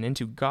him and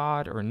into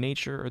God or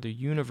nature or the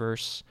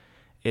universe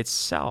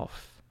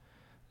itself.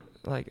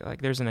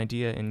 Like there's an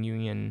idea in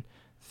Jungian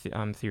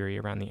theory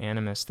around the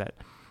animus that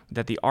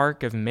that the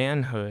arc of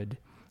manhood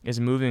is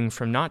moving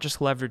from not just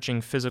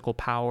leveraging physical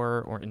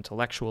power or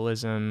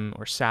intellectualism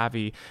or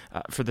savvy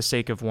for the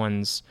sake of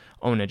one's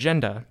own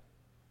agenda,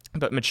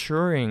 but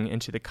maturing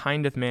into the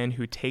kind of man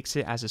who takes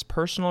it as his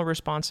personal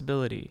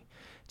responsibility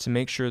to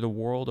make sure the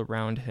world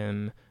around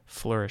him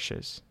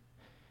flourishes.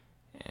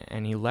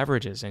 And he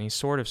leverages any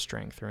sort of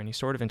strength or any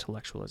sort of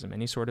intellectualism,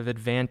 any sort of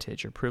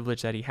advantage or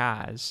privilege that he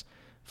has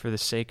for the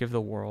sake of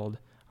the world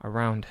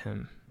around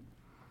him.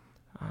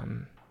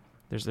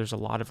 There's a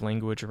lot of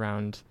language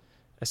around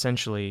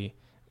essentially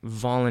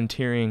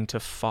volunteering to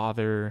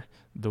father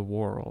the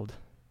world,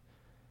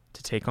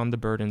 to take on the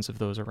burdens of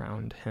those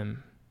around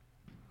him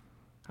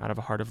out of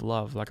a heart of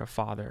love like a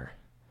father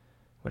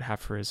would have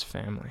for his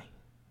family.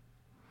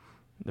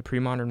 The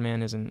pre-modern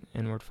man isn't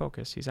inward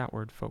focused, he's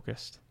outward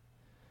focused.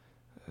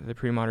 The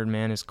pre-modern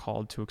man is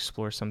called to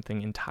explore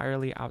something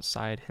entirely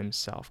outside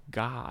himself,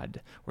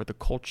 God, or the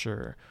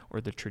culture,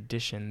 or the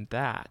tradition.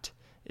 That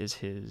is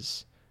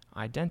his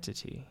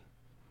identity.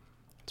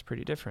 It's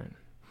pretty different.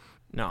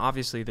 Now,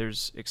 obviously,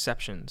 there's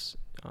exceptions.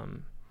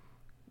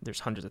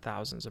 There's hundreds of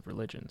thousands of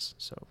religions,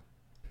 so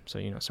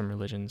some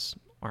religions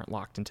aren't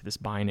locked into this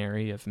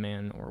binary of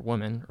man or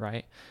woman,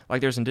 right? Like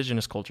there's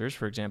indigenous cultures,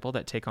 for example,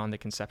 that take on the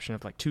conception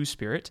of like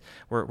two-spirit,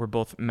 where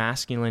both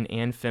masculine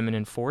and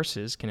feminine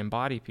forces can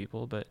embody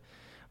people, but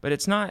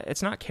it's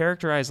not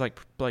characterized like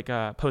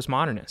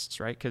postmodernists,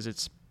 right? Because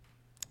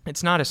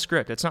it's not a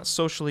script. It's not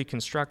socially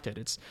constructed.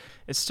 It's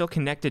still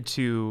connected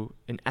to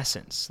an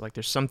essence. Like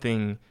there's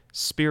something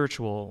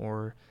spiritual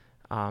or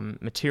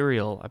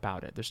material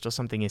about it. There's still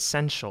something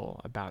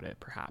essential about it,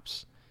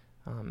 perhaps.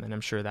 And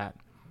I'm sure that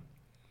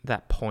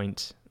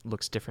point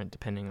looks different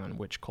depending on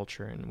which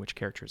culture and which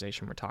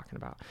characterization we're talking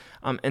about.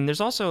 And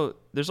there's also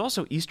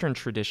Eastern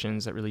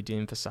traditions that really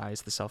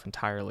de-emphasize the self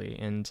entirely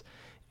and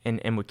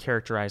would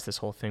characterize this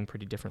whole thing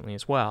pretty differently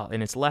as well.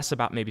 And it's less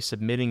about maybe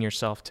submitting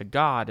yourself to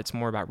God. It's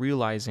more about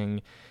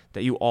realizing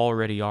that you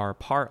already are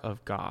part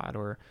of God,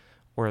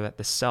 or that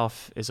the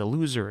self is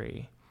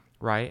illusory,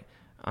 right?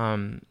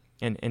 In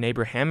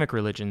Abrahamic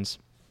religions,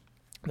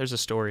 there's a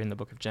story in the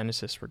book of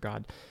Genesis where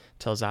God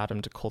tells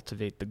Adam to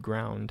cultivate the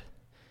ground,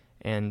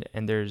 and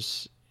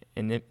there's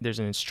an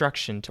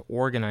instruction to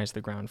organize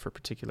the ground for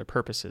particular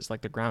purposes.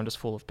 Like the ground is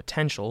full of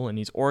potential, and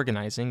he's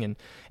organizing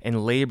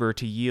and labor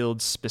to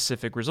yield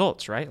specific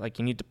results, right? Like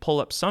you need to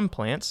pull up some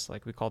plants,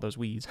 like we call those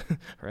weeds,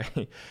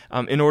 right?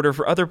 In order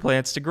for other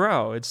plants to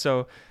grow. And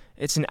so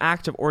it's an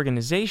act of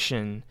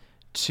organization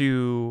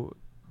to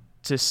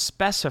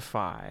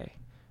specify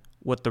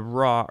what the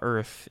raw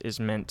earth is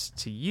meant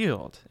to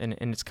yield. And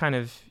it's kind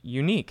of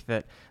unique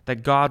that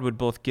God would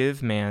both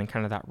give man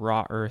kind of that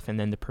raw earth and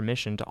then the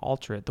permission to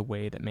alter it the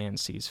way that man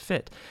sees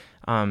fit.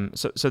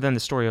 So then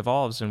the story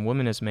evolves and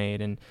woman is made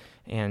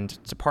and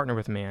to partner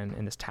with man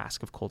in this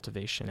task of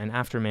cultivation. And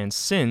after man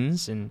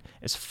sins and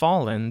is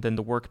fallen, then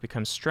the work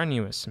becomes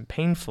strenuous and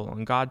painful,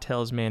 and God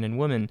tells man and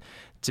woman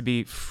to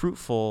be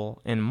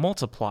fruitful and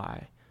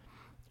multiply.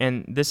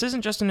 And this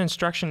isn't just an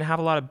instruction to have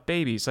a lot of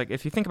babies. Like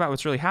if you think about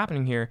what's really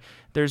happening here,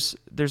 there's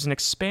an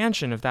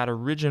expansion of that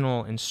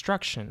original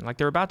instruction. Like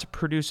they're about to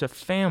produce a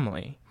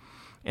family,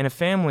 and a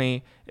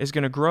family is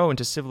going to grow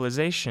into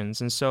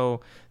civilizations. And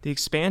so the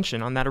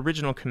expansion on that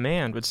original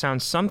command would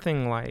sound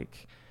something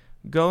like,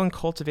 go and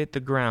cultivate the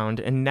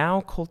ground, and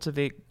now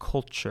cultivate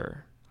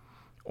culture.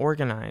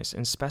 Organize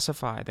and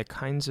specify the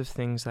kinds of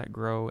things that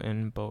grow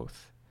in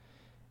both.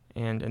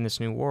 And in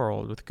this new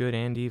world, with good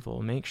and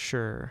evil, make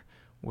sure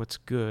what's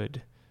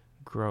good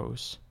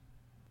grows.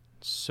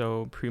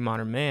 So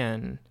pre-modern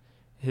man,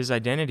 his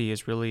identity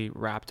is really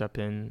wrapped up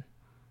in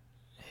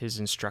his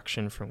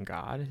instruction from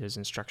God, his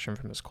instruction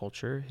from his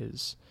culture,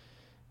 his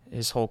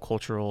whole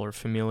cultural or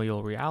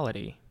familial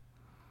reality.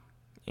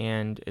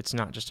 And it's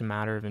not just a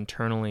matter of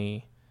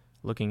internally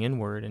looking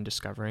inward and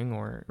discovering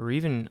or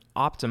even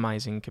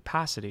optimizing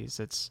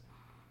capacities.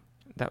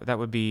 That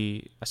would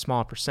be a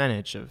small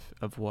percentage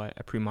of what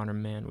a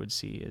pre-modern man would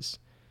see as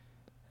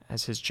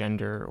his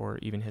gender or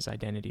even his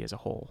identity as a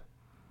whole.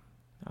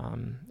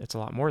 It's a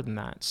lot more than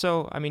that.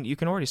 So, I mean, you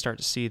can already start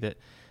to see that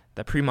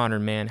the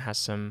pre-modern man has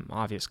some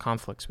obvious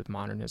conflicts with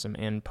modernism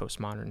and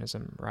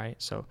postmodernism,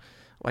 right? So,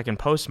 like in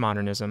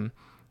postmodernism,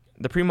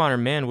 the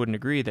pre-modern man wouldn't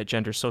agree that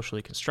gender is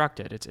socially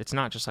constructed. It's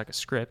not just like a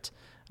script,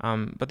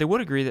 but they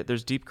would agree that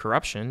there's deep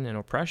corruption and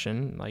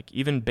oppression, like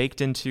even baked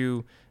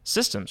into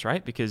systems,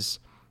 right? Because,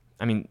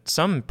 I mean,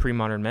 some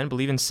pre-modern men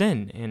believe in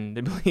sin, and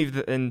they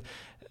believe in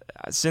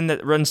sin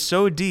that runs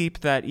so deep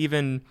that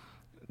even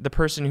the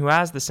person who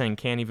has the sin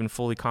can't even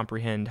fully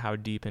comprehend how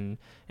deep and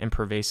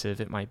pervasive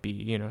it might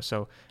be,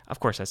 So, of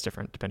course, that's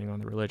different depending on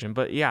the religion.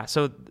 But yeah,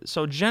 so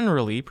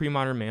generally,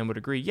 pre-modern man would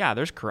agree, yeah,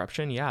 there's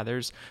corruption, yeah,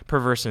 there's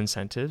perverse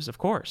incentives, of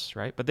course,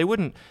 right? But they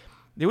wouldn't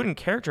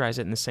characterize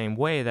it in the same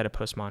way that a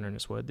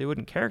postmodernist would. They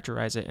wouldn't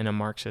characterize it in a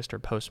Marxist or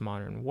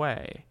postmodern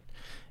way.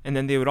 And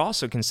then they would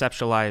also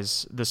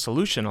conceptualize the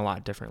solution a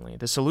lot differently.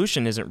 The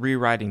solution isn't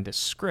rewriting the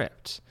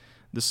script.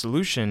 The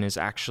solution is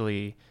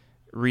actually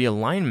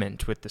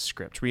realignment with the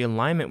script,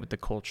 realignment with the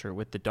culture,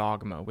 with the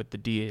dogma, with the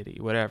deity,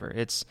 whatever.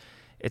 It's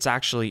it's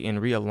actually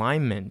in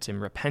realignment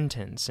and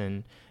repentance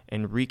and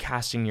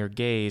recasting your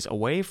gaze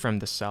away from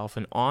the self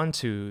and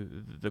onto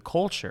the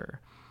culture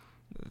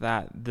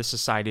that the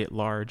society at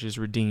large is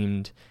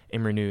redeemed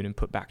and renewed and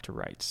put back to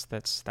rights.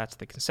 That's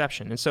the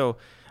conception. And so,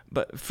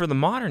 but for the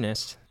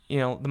modernist,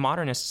 the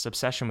modernist's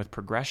obsession with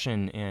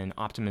progression and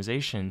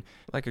optimization,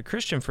 like a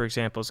Christian, for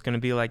example, is going to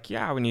be like,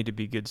 yeah, we need to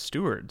be good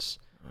stewards.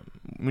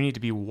 We need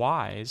to be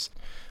wise.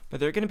 But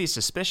they're going to be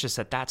suspicious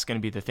that that's going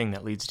to be the thing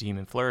that leads to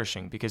human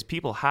flourishing, because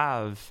people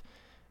have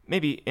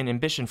maybe an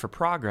ambition for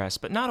progress,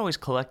 but not always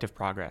collective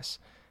progress.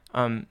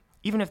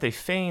 Even if they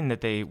feign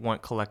that they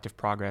want collective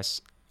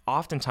progress,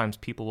 oftentimes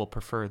people will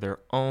prefer their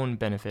own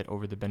benefit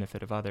over the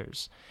benefit of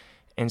others.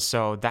 And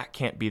so that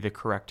can't be the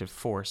corrective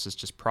force. It's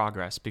just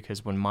progress,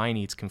 because when my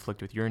needs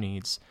conflict with your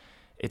needs,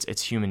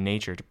 it's human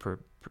nature to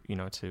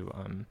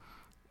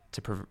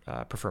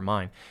prefer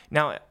mine.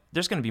 Now,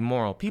 there's going to be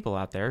moral people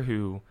out there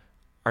who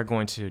are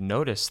going to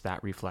notice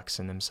that reflex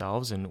in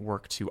themselves and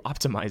work to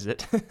optimize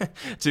it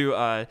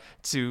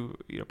to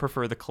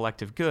prefer the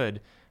collective good.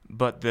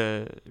 But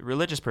the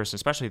religious person,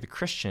 especially the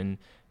Christian,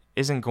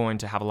 isn't going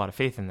to have a lot of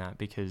faith in that,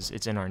 because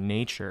it's in our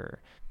nature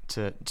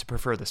to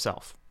prefer the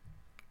self.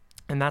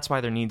 And that's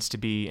why there needs to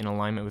be an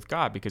alignment with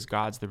God, because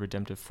God's the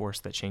redemptive force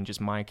that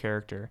changes my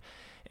character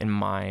and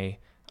my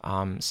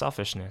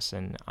selfishness,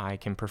 and I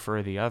can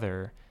prefer the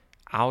other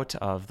out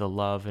of the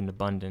love and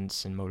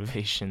abundance and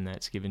motivation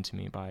that's given to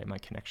me by my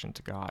connection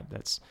to God.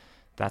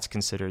 That's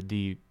considered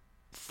the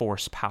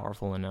force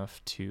powerful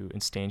enough to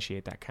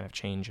instantiate that kind of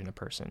change in a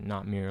person,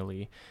 not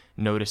merely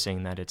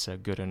noticing that it's a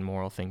good and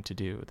moral thing to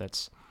do.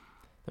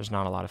 There's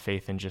not a lot of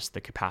faith in just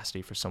the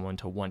capacity for someone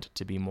to want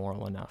to be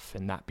moral enough,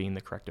 and that being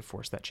the corrective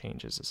force that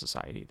changes a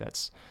society.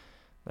 That's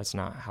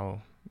not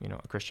how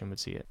a Christian would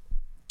see it.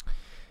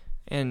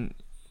 And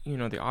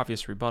the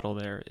obvious rebuttal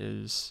there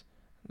is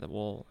that,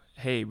 well,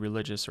 hey,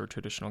 religious or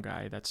traditional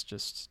guy, that's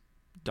just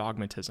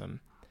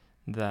dogmatism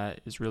that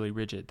is really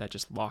rigid, that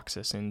just locks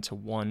us into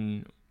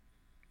one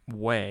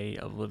way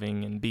of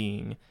living and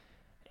being,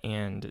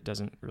 and it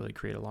doesn't really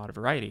create a lot of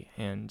variety.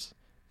 And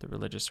the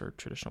religious or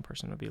traditional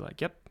person would be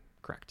like, yep,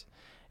 correct.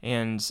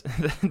 And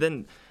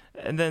then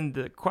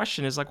the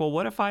question is like, well,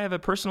 what if I have a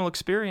personal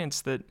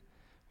experience that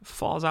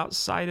falls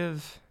outside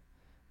of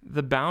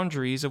the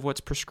boundaries of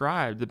what's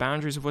prescribed, the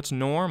boundaries of what's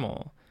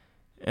normal?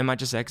 Am I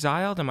just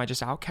exiled? Am I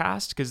just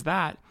outcast? Because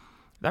that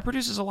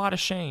produces a lot of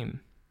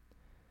shame.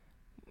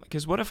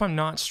 Because what if I'm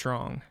not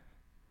strong?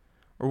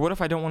 Or what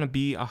if I don't want to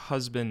be a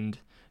husband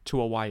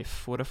to a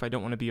wife? What if I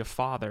don't want to be a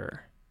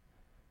father?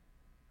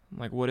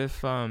 Like, what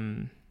if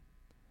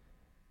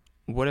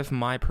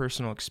my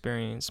personal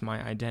experience,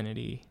 my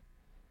identity,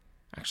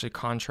 actually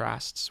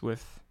contrasts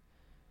with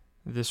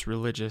this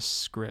religious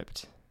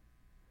script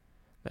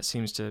that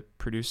seems to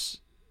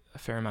produce a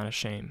fair amount of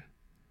shame?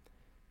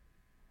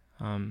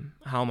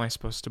 How am I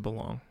supposed to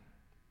belong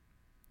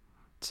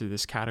to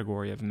this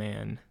category of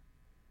man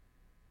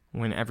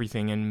when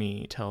everything in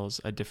me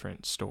tells a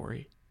different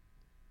story?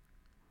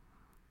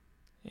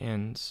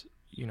 And,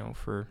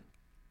 for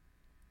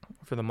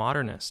the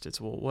modernist, it's,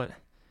 well,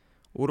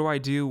 what do I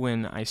do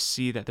when I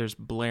see that there's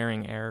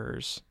blaring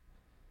errors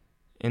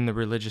in the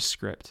religious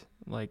script?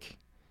 Like,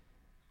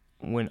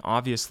 when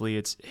obviously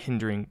it's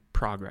hindering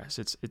progress.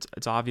 It's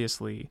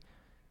obviously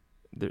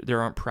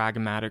there aren't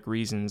pragmatic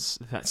reasons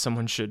that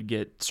someone should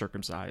get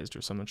circumcised,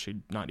 or someone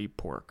should not eat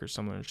pork, or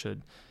someone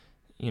should,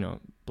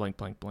 blank,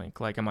 blank,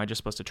 blank. Like, am I just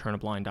supposed to turn a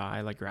blind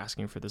eye? Like, you're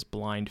asking for this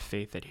blind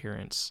faith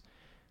adherence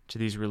to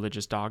these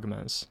religious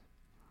dogmas.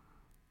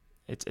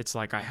 It's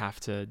like I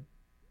have to,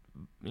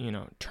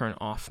 turn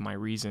off my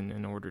reason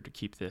in order to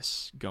keep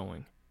this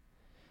going.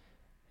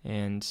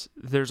 And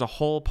there's a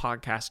whole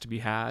podcast to be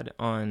had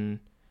on,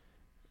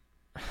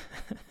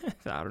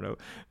 I don't know,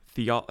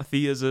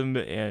 theism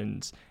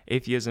and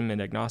atheism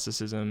and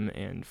agnosticism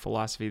and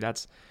philosophy.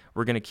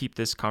 We're going to keep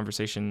this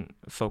conversation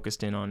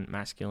focused in on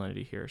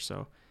masculinity here.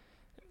 So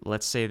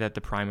let's say that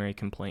the primary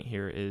complaint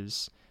here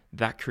is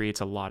that creates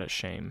a lot of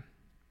shame.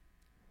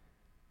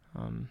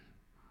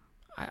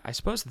 I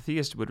suppose the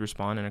theist would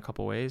respond in a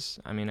couple ways.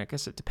 I mean, I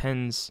guess it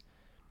depends.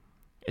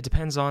 It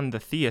depends on the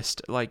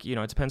theist. Like,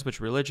 it depends which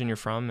religion you're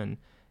from, and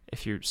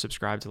if you're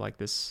subscribed to like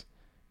this,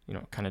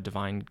 kind of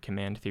divine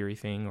command theory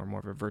thing, or more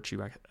of a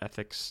virtue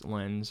ethics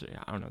lens.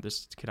 I don't know.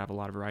 This could have a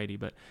lot of variety,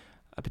 but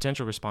a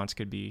potential response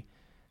could be,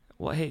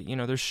 well, hey,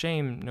 there's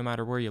shame no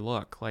matter where you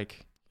look.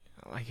 Like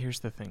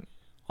here's the thing.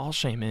 All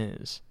shame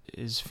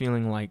is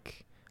feeling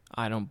like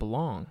I don't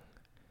belong,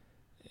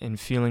 and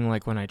feeling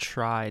like when I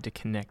try to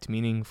connect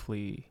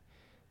meaningfully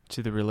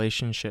to the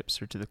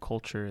relationships or to the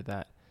culture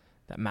that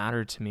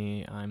matter to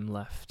me, I'm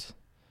left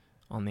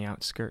on the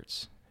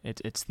outskirts.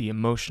 It's the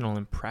emotional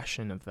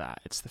impression of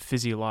that. It's the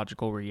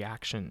physiological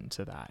reaction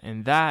to that.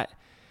 And that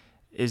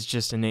is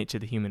just innate to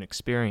the human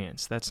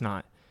experience. That's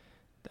not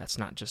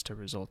just a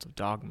result of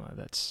dogma.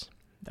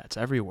 That's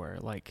everywhere.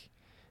 Like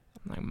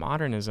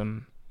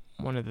modernism,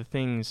 one of the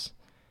things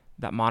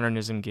that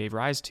modernism gave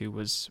rise to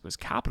was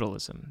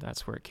capitalism.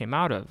 That's where it came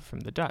out of,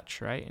 from the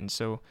Dutch, right? And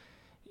so,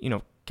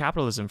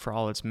 capitalism, for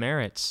all its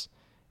merits,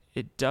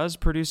 it does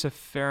produce a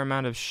fair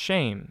amount of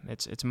shame.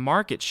 It's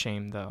market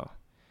shame, though.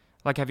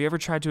 Like, have you ever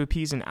tried to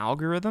appease an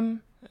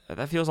algorithm?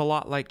 That feels a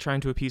lot like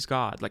trying to appease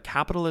God. Like,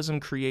 capitalism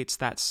creates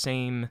that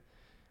same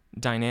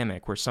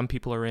dynamic where some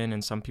people are in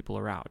and some people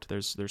are out.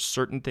 There's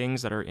certain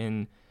things that are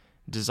in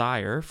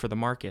desire for the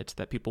market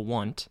that people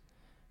want,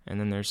 and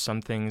then there's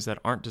some things that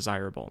aren't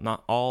desirable.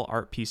 Not all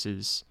art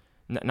pieces,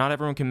 not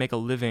everyone can make a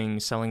living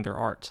selling their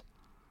art.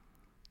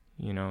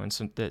 And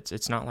so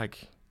it's not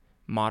like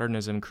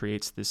modernism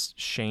creates this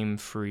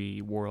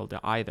shame-free world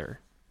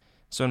either.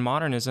 So in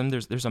modernism,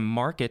 there's a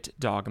market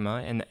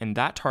dogma, and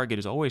that target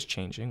is always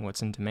changing,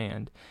 what's in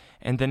demand.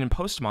 And then in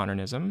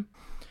postmodernism,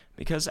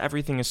 because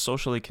everything is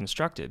socially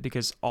constructed,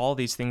 because all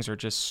these things are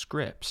just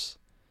scripts,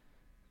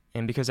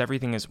 and because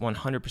everything is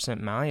 100%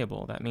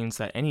 malleable, that means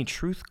that any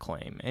truth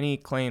claim, any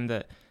claim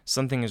that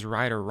something is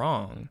right or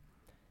wrong,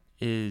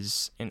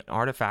 is an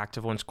artifact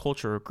of one's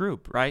culture or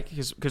group, right?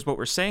 Because what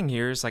we're saying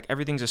here is like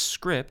everything's a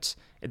script.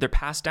 They're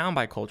passed down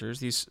by cultures,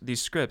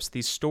 these scripts,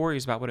 these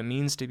stories about what it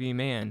means to be a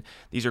man.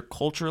 These are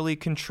culturally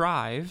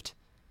contrived,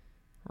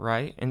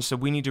 right? And so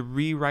we need to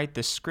rewrite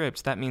the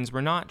script. That means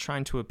we're not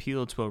trying to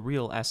appeal to a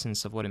real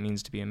essence of what it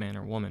means to be a man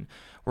or woman.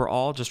 We're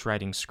all just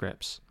writing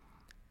scripts.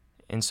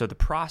 And so the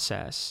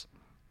process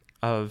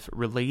of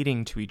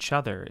relating to each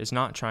other is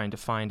not trying to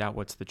find out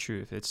what's the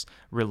truth. It's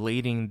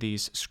relating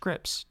these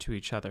scripts to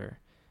each other.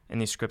 And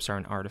these scripts are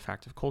an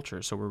artifact of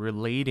culture. So we're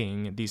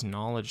relating these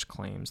knowledge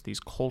claims, these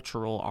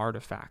cultural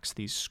artifacts,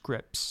 these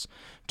scripts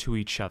to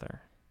each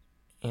other.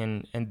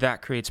 And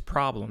that creates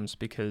problems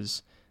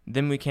because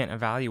then we can't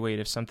evaluate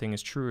if something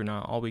is true or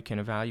not. All we can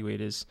evaluate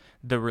is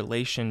the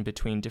relation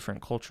between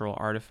different cultural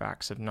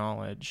artifacts of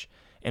knowledge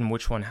and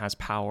which one has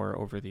power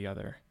over the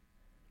other.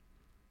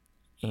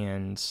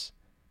 And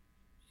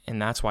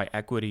that's why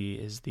equity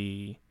is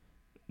the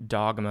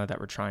dogma that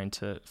we're trying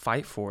to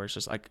fight for. It's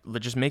just like,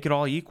 let's just make it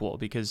all equal,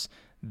 because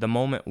the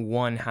moment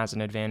one has an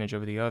advantage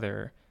over the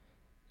other,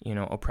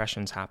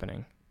 oppression's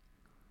happening.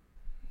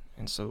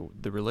 And so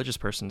the religious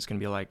person is going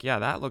to be like, yeah,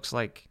 that looks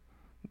like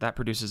that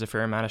produces a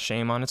fair amount of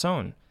shame on its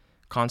own.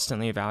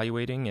 Constantly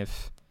evaluating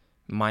if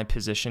my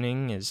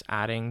positioning is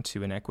adding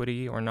to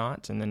inequity or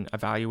not, and then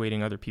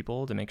evaluating other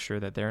people to make sure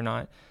that they're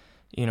not,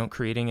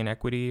 creating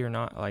inequity or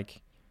not.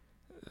 Like,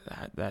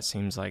 that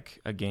seems like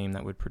a game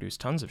that would produce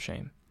tons of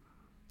shame.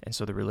 And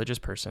so the religious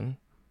person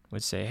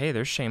would say, hey,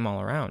 there's shame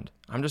all around.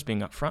 I'm just being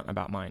upfront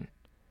about mine.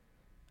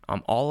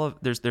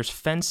 There's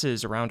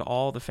fences around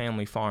all the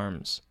family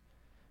farms.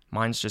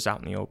 Mine's just out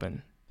in the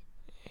open.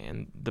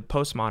 And the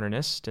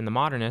postmodernist and the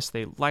modernist,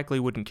 they likely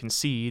wouldn't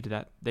concede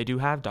that they do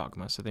have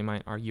dogma, so they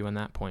might argue on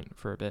that point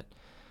for a bit.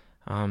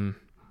 And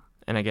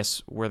I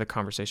guess where the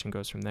conversation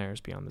goes from there is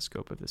beyond the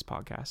scope of this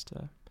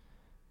podcast.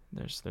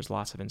 There's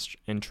lots of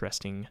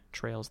interesting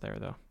trails there,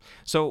 though.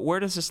 So where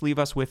does this leave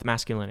us with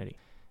masculinity?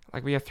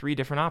 Like, we have three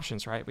different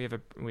options, right? We have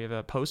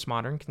a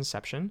postmodern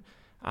conception,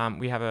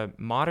 we have a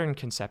modern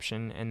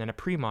conception, and then a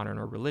pre-modern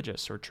or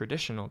religious or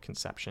traditional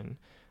conception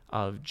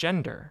of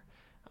gender.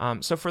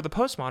 So for the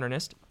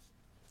postmodernist,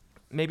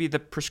 maybe the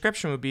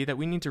prescription would be that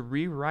we need to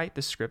rewrite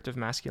the script of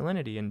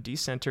masculinity and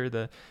decenter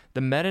the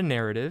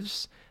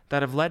meta-narratives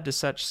that have led to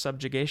such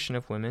subjugation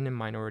of women and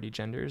minority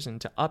genders, and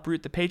to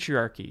uproot the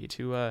patriarchy,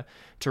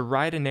 to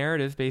write a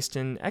narrative based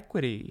in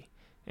equity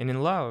and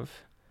in love.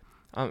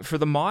 For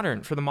the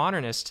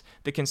modernist,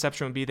 the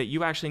conception would be that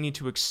you actually need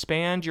to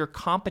expand your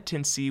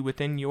competency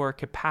within your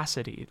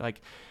capacity.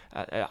 Like,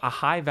 a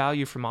high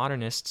value for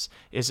modernists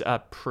is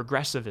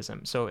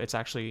progressivism. So it's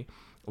actually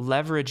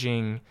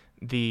leveraging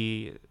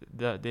the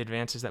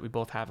advances that we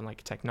both have in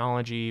like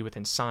technology,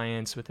 within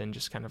science, within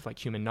just kind of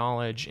like human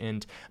knowledge,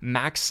 and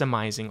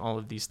maximizing all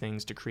of these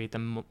things to create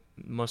the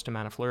most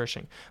amount of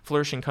flourishing.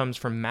 Flourishing comes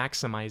from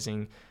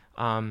maximizing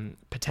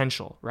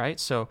potential, right?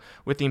 So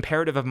with the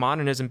imperative of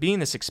modernism being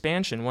this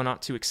expansion, one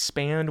ought to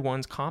expand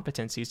one's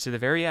competencies to the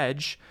very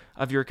edge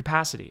of your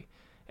capacity.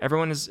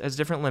 Everyone has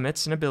different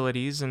limits and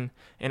abilities and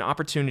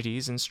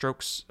opportunities and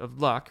strokes of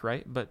luck,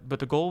 right? But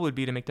the goal would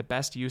be to make the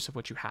best use of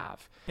what you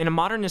have. And a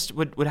modernist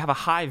would have a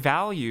high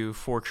value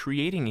for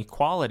creating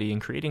equality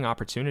and creating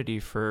opportunity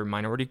for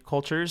minority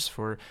cultures,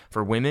 for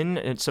women,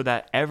 and so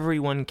that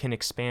everyone can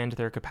expand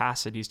their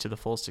capacities to the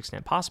fullest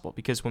extent possible.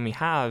 Because when we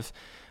have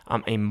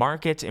a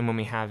market, and when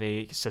we have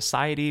a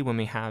society, when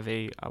we have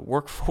a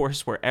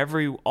workforce where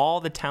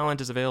all the talent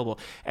is available,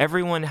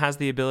 everyone has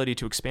the ability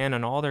to expand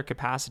on all their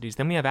capacities,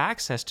 then we have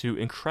access to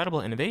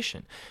incredible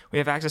innovation. We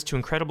have access to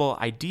incredible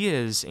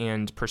ideas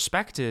and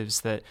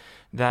perspectives that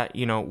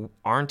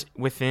aren't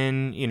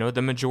within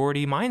the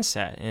majority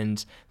mindset,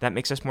 and that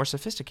makes us more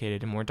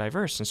sophisticated and more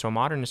diverse. And so a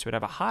modernist would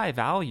have a high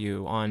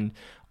value on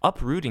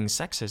uprooting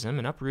sexism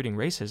and uprooting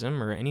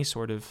racism or any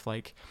sort of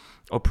like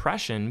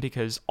oppression,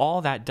 because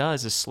all that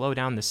does is slow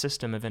down the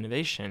system of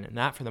innovation. And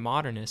that, for the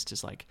modernist,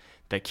 is like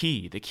the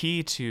key. The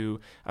key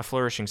to a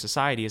flourishing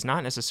society is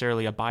not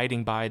necessarily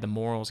abiding by the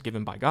morals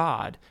given by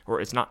God,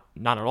 or it's not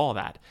at all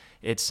that.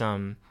 It's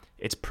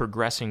it's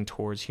progressing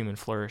towards human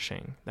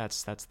flourishing.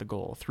 That's the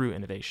goal through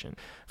innovation.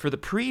 For the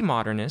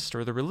pre-modernist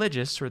or the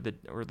religious or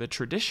the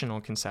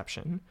traditional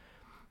conception,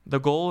 the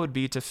goal would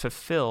be to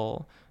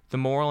fulfill the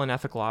moral and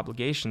ethical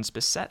obligations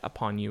beset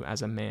upon you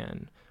as a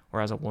man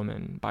or as a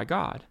woman by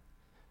God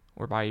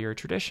or by your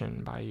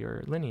tradition, by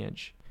your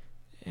lineage.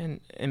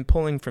 And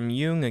pulling from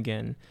Jung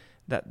again,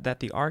 that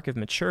the arc of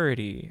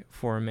maturity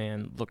for a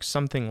man looks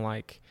something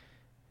like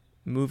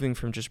moving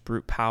from just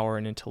brute power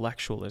and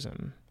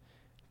intellectualism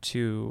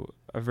to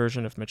a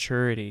version of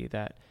maturity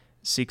that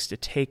seeks to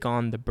take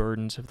on the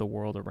burdens of the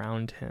world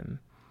around him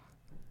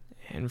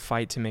and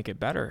fight to make it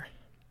better.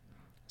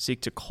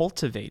 Seek to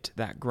cultivate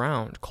that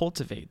ground,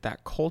 cultivate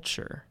that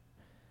culture.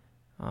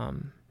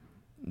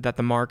 That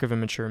the mark of a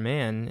mature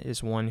man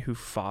is one who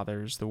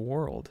fathers the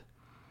world.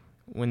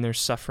 When there's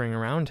suffering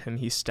around him,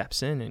 he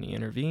steps in and he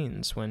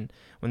intervenes. When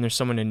there's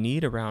someone in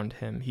need around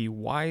him, he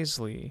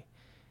wisely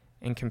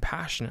and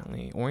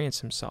compassionately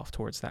orients himself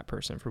towards that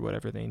person for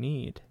whatever they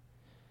need.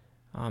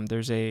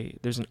 There's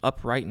an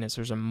uprightness,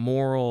 there's a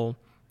moral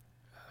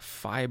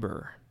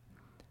fiber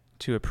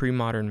to a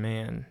pre-modern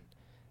man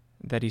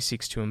that he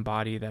seeks to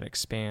embody that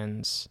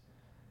expands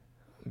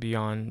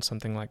beyond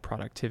something like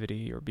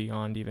productivity or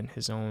beyond even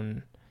his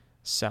own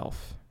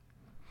self.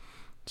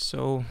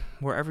 So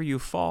wherever you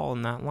fall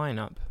in that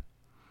lineup,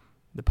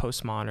 the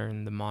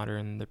postmodern, the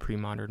modern, the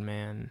pre-modern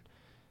man,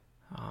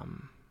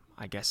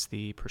 I guess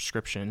the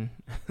prescription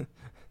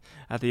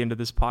at the end of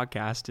this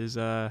podcast is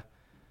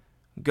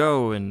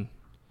go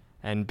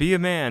and be a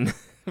man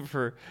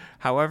for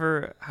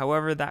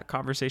however that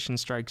conversation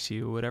strikes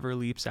you, whatever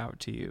leaps out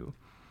to you.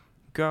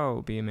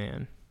 Go be a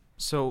man.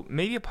 So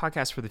maybe a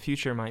podcast for the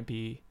future might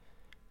be,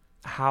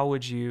 how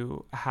would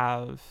you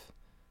have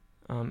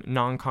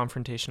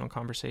non-confrontational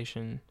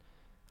conversation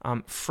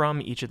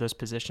from each of those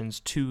positions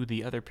to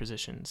the other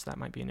positions? That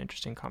might be an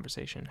interesting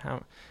conversation.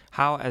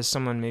 How as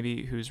someone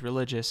maybe who's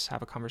religious,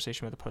 have a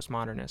conversation with a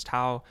postmodernist?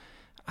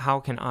 How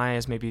can I,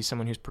 as maybe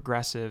someone who's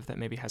progressive, that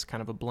maybe has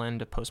kind of a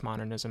blend of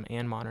postmodernism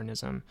and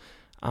modernism,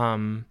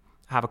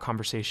 have a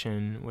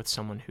conversation with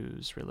someone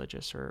who's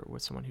religious or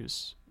with someone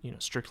who's,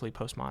 strictly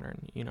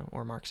postmodern,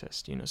 or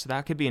Marxist, so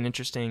that could be an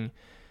interesting,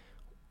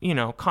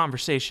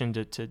 conversation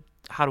to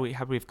how do we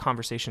have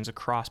conversations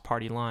across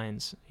party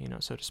lines,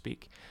 so to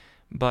speak.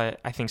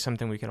 But I think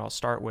something we could all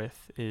start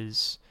with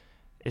is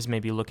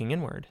maybe looking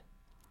inward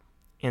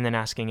and then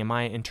asking, am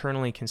I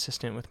internally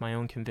consistent with my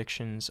own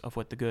convictions of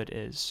what the good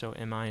is? So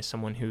am I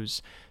someone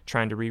who's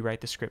trying to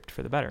rewrite the script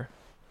for the better,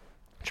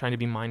 trying to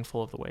be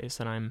mindful of the ways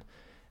that I'm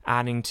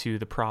adding to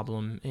the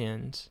problem,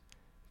 and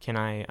can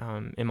I,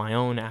 in my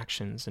own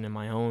actions and in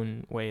my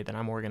own way that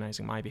I'm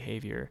organizing my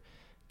behavior,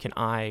 can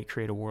I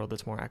create a world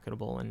that's more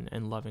equitable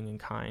and loving and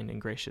kind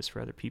and gracious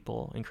for other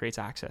people and creates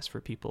access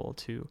for people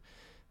to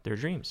their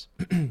dreams?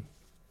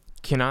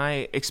 Can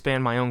I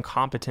expand my own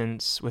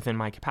competence within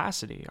my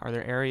capacity? Are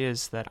there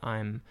areas that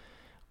I'm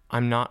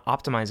not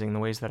optimizing in the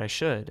ways that I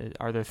should?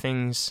 Are there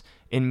things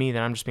in me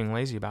that I'm just being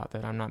lazy about,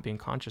 that I'm not being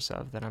conscious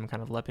of, that I'm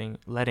kind of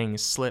letting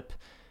slip,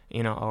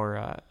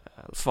 or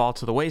fall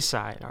to the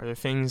wayside? Are there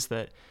things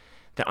that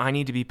I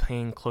need to be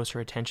paying closer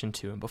attention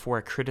to? And before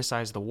I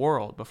criticize the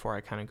world, before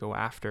I kind of go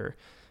after,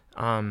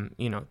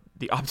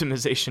 the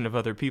optimization of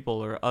other people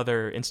or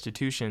other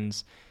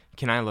institutions,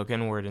 can I look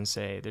inward and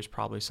say, there's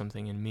probably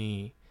something in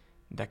me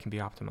that can be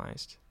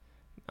optimized?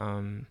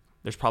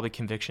 There's probably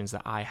convictions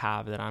that I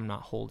have that I'm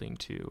not holding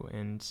to.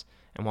 And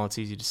while it's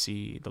easy to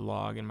see the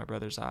log in my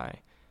brother's eye,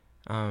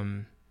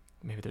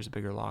 maybe there's a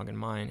bigger log in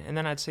mine. And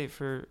then I'd say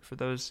for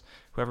those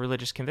who have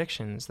religious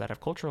convictions, that have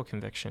cultural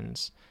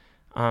convictions,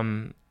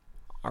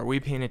 are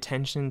we paying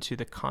attention to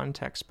the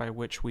context by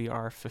which we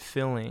are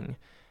fulfilling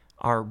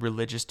our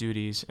religious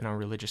duties and our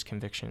religious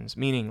convictions?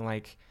 Meaning,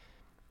 like,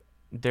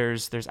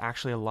 there's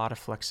actually a lot of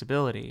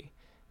flexibility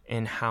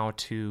in how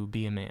to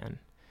be a man.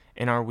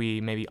 And are we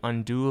maybe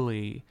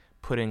unduly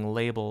putting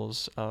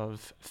labels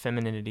of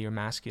femininity or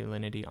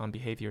masculinity on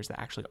behaviors that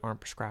actually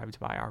aren't prescribed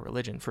by our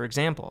religion? For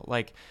example,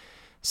 like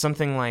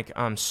something like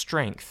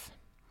strength.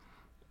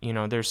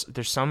 There's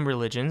some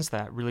religions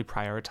that really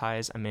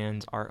prioritize a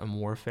man's art and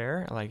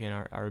warfare, like in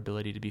our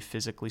ability to be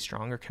physically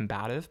strong or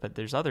combative. But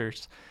there's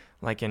others,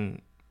 like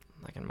in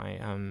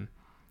my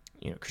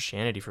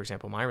Christianity, for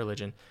example, my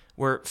religion,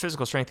 where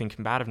physical strength and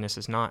combativeness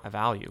is not a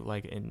value.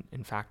 Like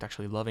in fact,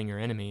 actually loving your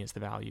enemy is the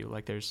value.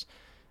 Like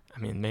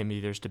maybe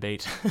there's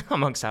debate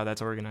amongst how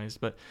that's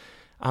organized, but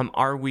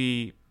are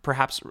we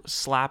perhaps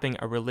slapping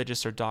a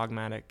religious or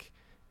dogmatic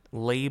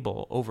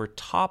label over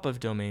top of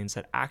domains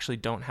that actually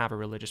don't have a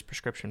religious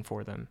prescription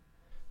for them?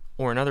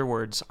 Or in other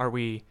words, are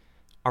we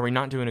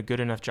not doing a good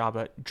enough job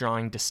at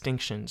drawing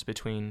distinctions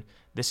between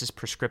this is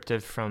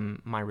prescriptive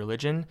from my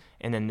religion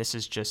and then this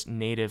is just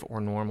native or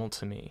normal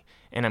to me?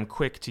 And I'm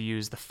quick to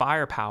use the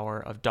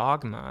firepower of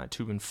dogma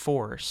to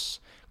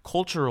enforce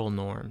cultural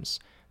norms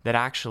that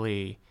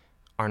actually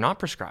are not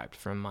prescribed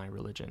from my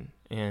religion.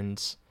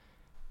 And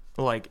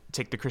like,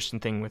 take the Christian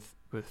thing with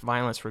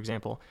violence, for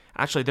example.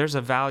 Actually, there's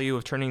a value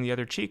of turning the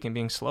other cheek and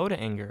being slow to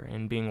anger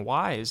and being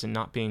wise and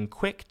not being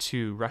quick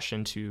to rush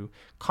into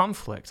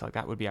conflict. Like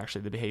that would be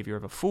actually the behavior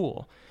of a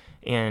fool.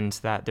 And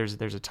that there's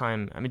a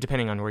time, I mean,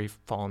 depending on where you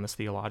fall on this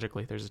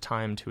theologically, there's a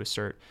time to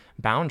assert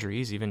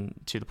boundaries, even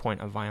to the point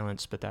of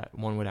violence, but that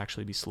one would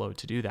actually be slow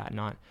to do that,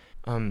 not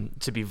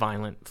to be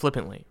violent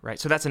flippantly,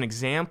 right? So that's an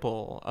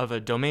example of a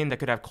domain that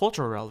could have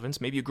cultural relevance.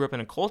 Maybe you grew up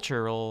in a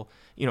cultural,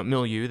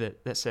 milieu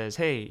that says,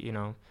 hey,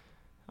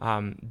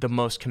 the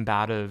most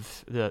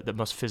combative, the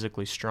most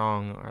physically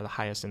strong are the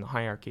highest in the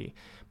hierarchy.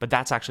 But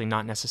that's actually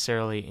not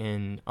necessarily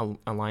in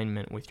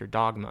alignment with your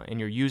dogma. And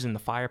you're using the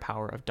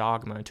firepower of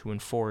dogma to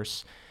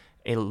enforce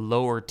a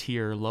lower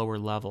tier, lower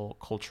level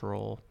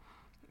cultural,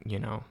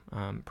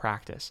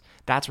 practice.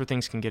 That's where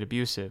things can get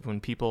abusive,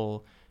 when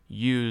people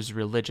use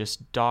religious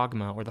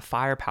dogma or the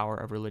firepower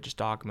of religious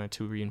dogma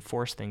to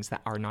reinforce things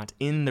that are not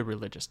in the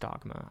religious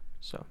dogma.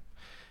 So,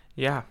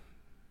 yeah.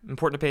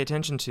 Important to pay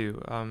attention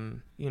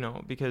to,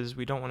 because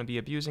we don't want to be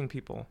abusing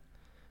people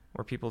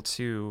or people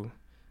to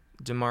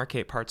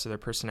demarcate parts of their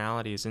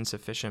personality as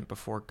insufficient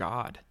before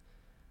God,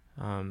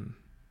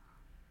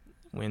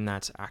 when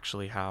that's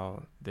actually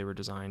how they were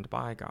designed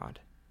by God.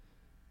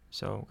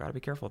 So got to be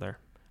careful there.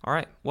 All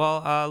right,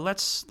 well,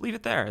 let's leave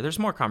it there. There's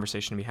more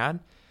conversation to be had,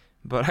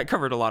 but I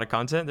covered a lot of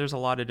content. There's a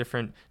lot of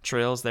different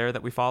trails there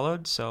that we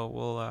followed,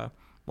 so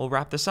we'll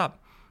wrap this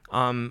up.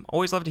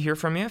 Always love to hear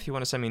from you. If you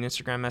want to send me an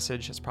Instagram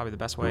message, that's probably the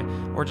best way,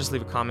 or just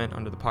leave a comment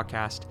under the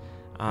podcast.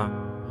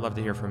 Love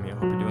to hear from you.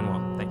 Hope you're doing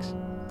well. Thanks.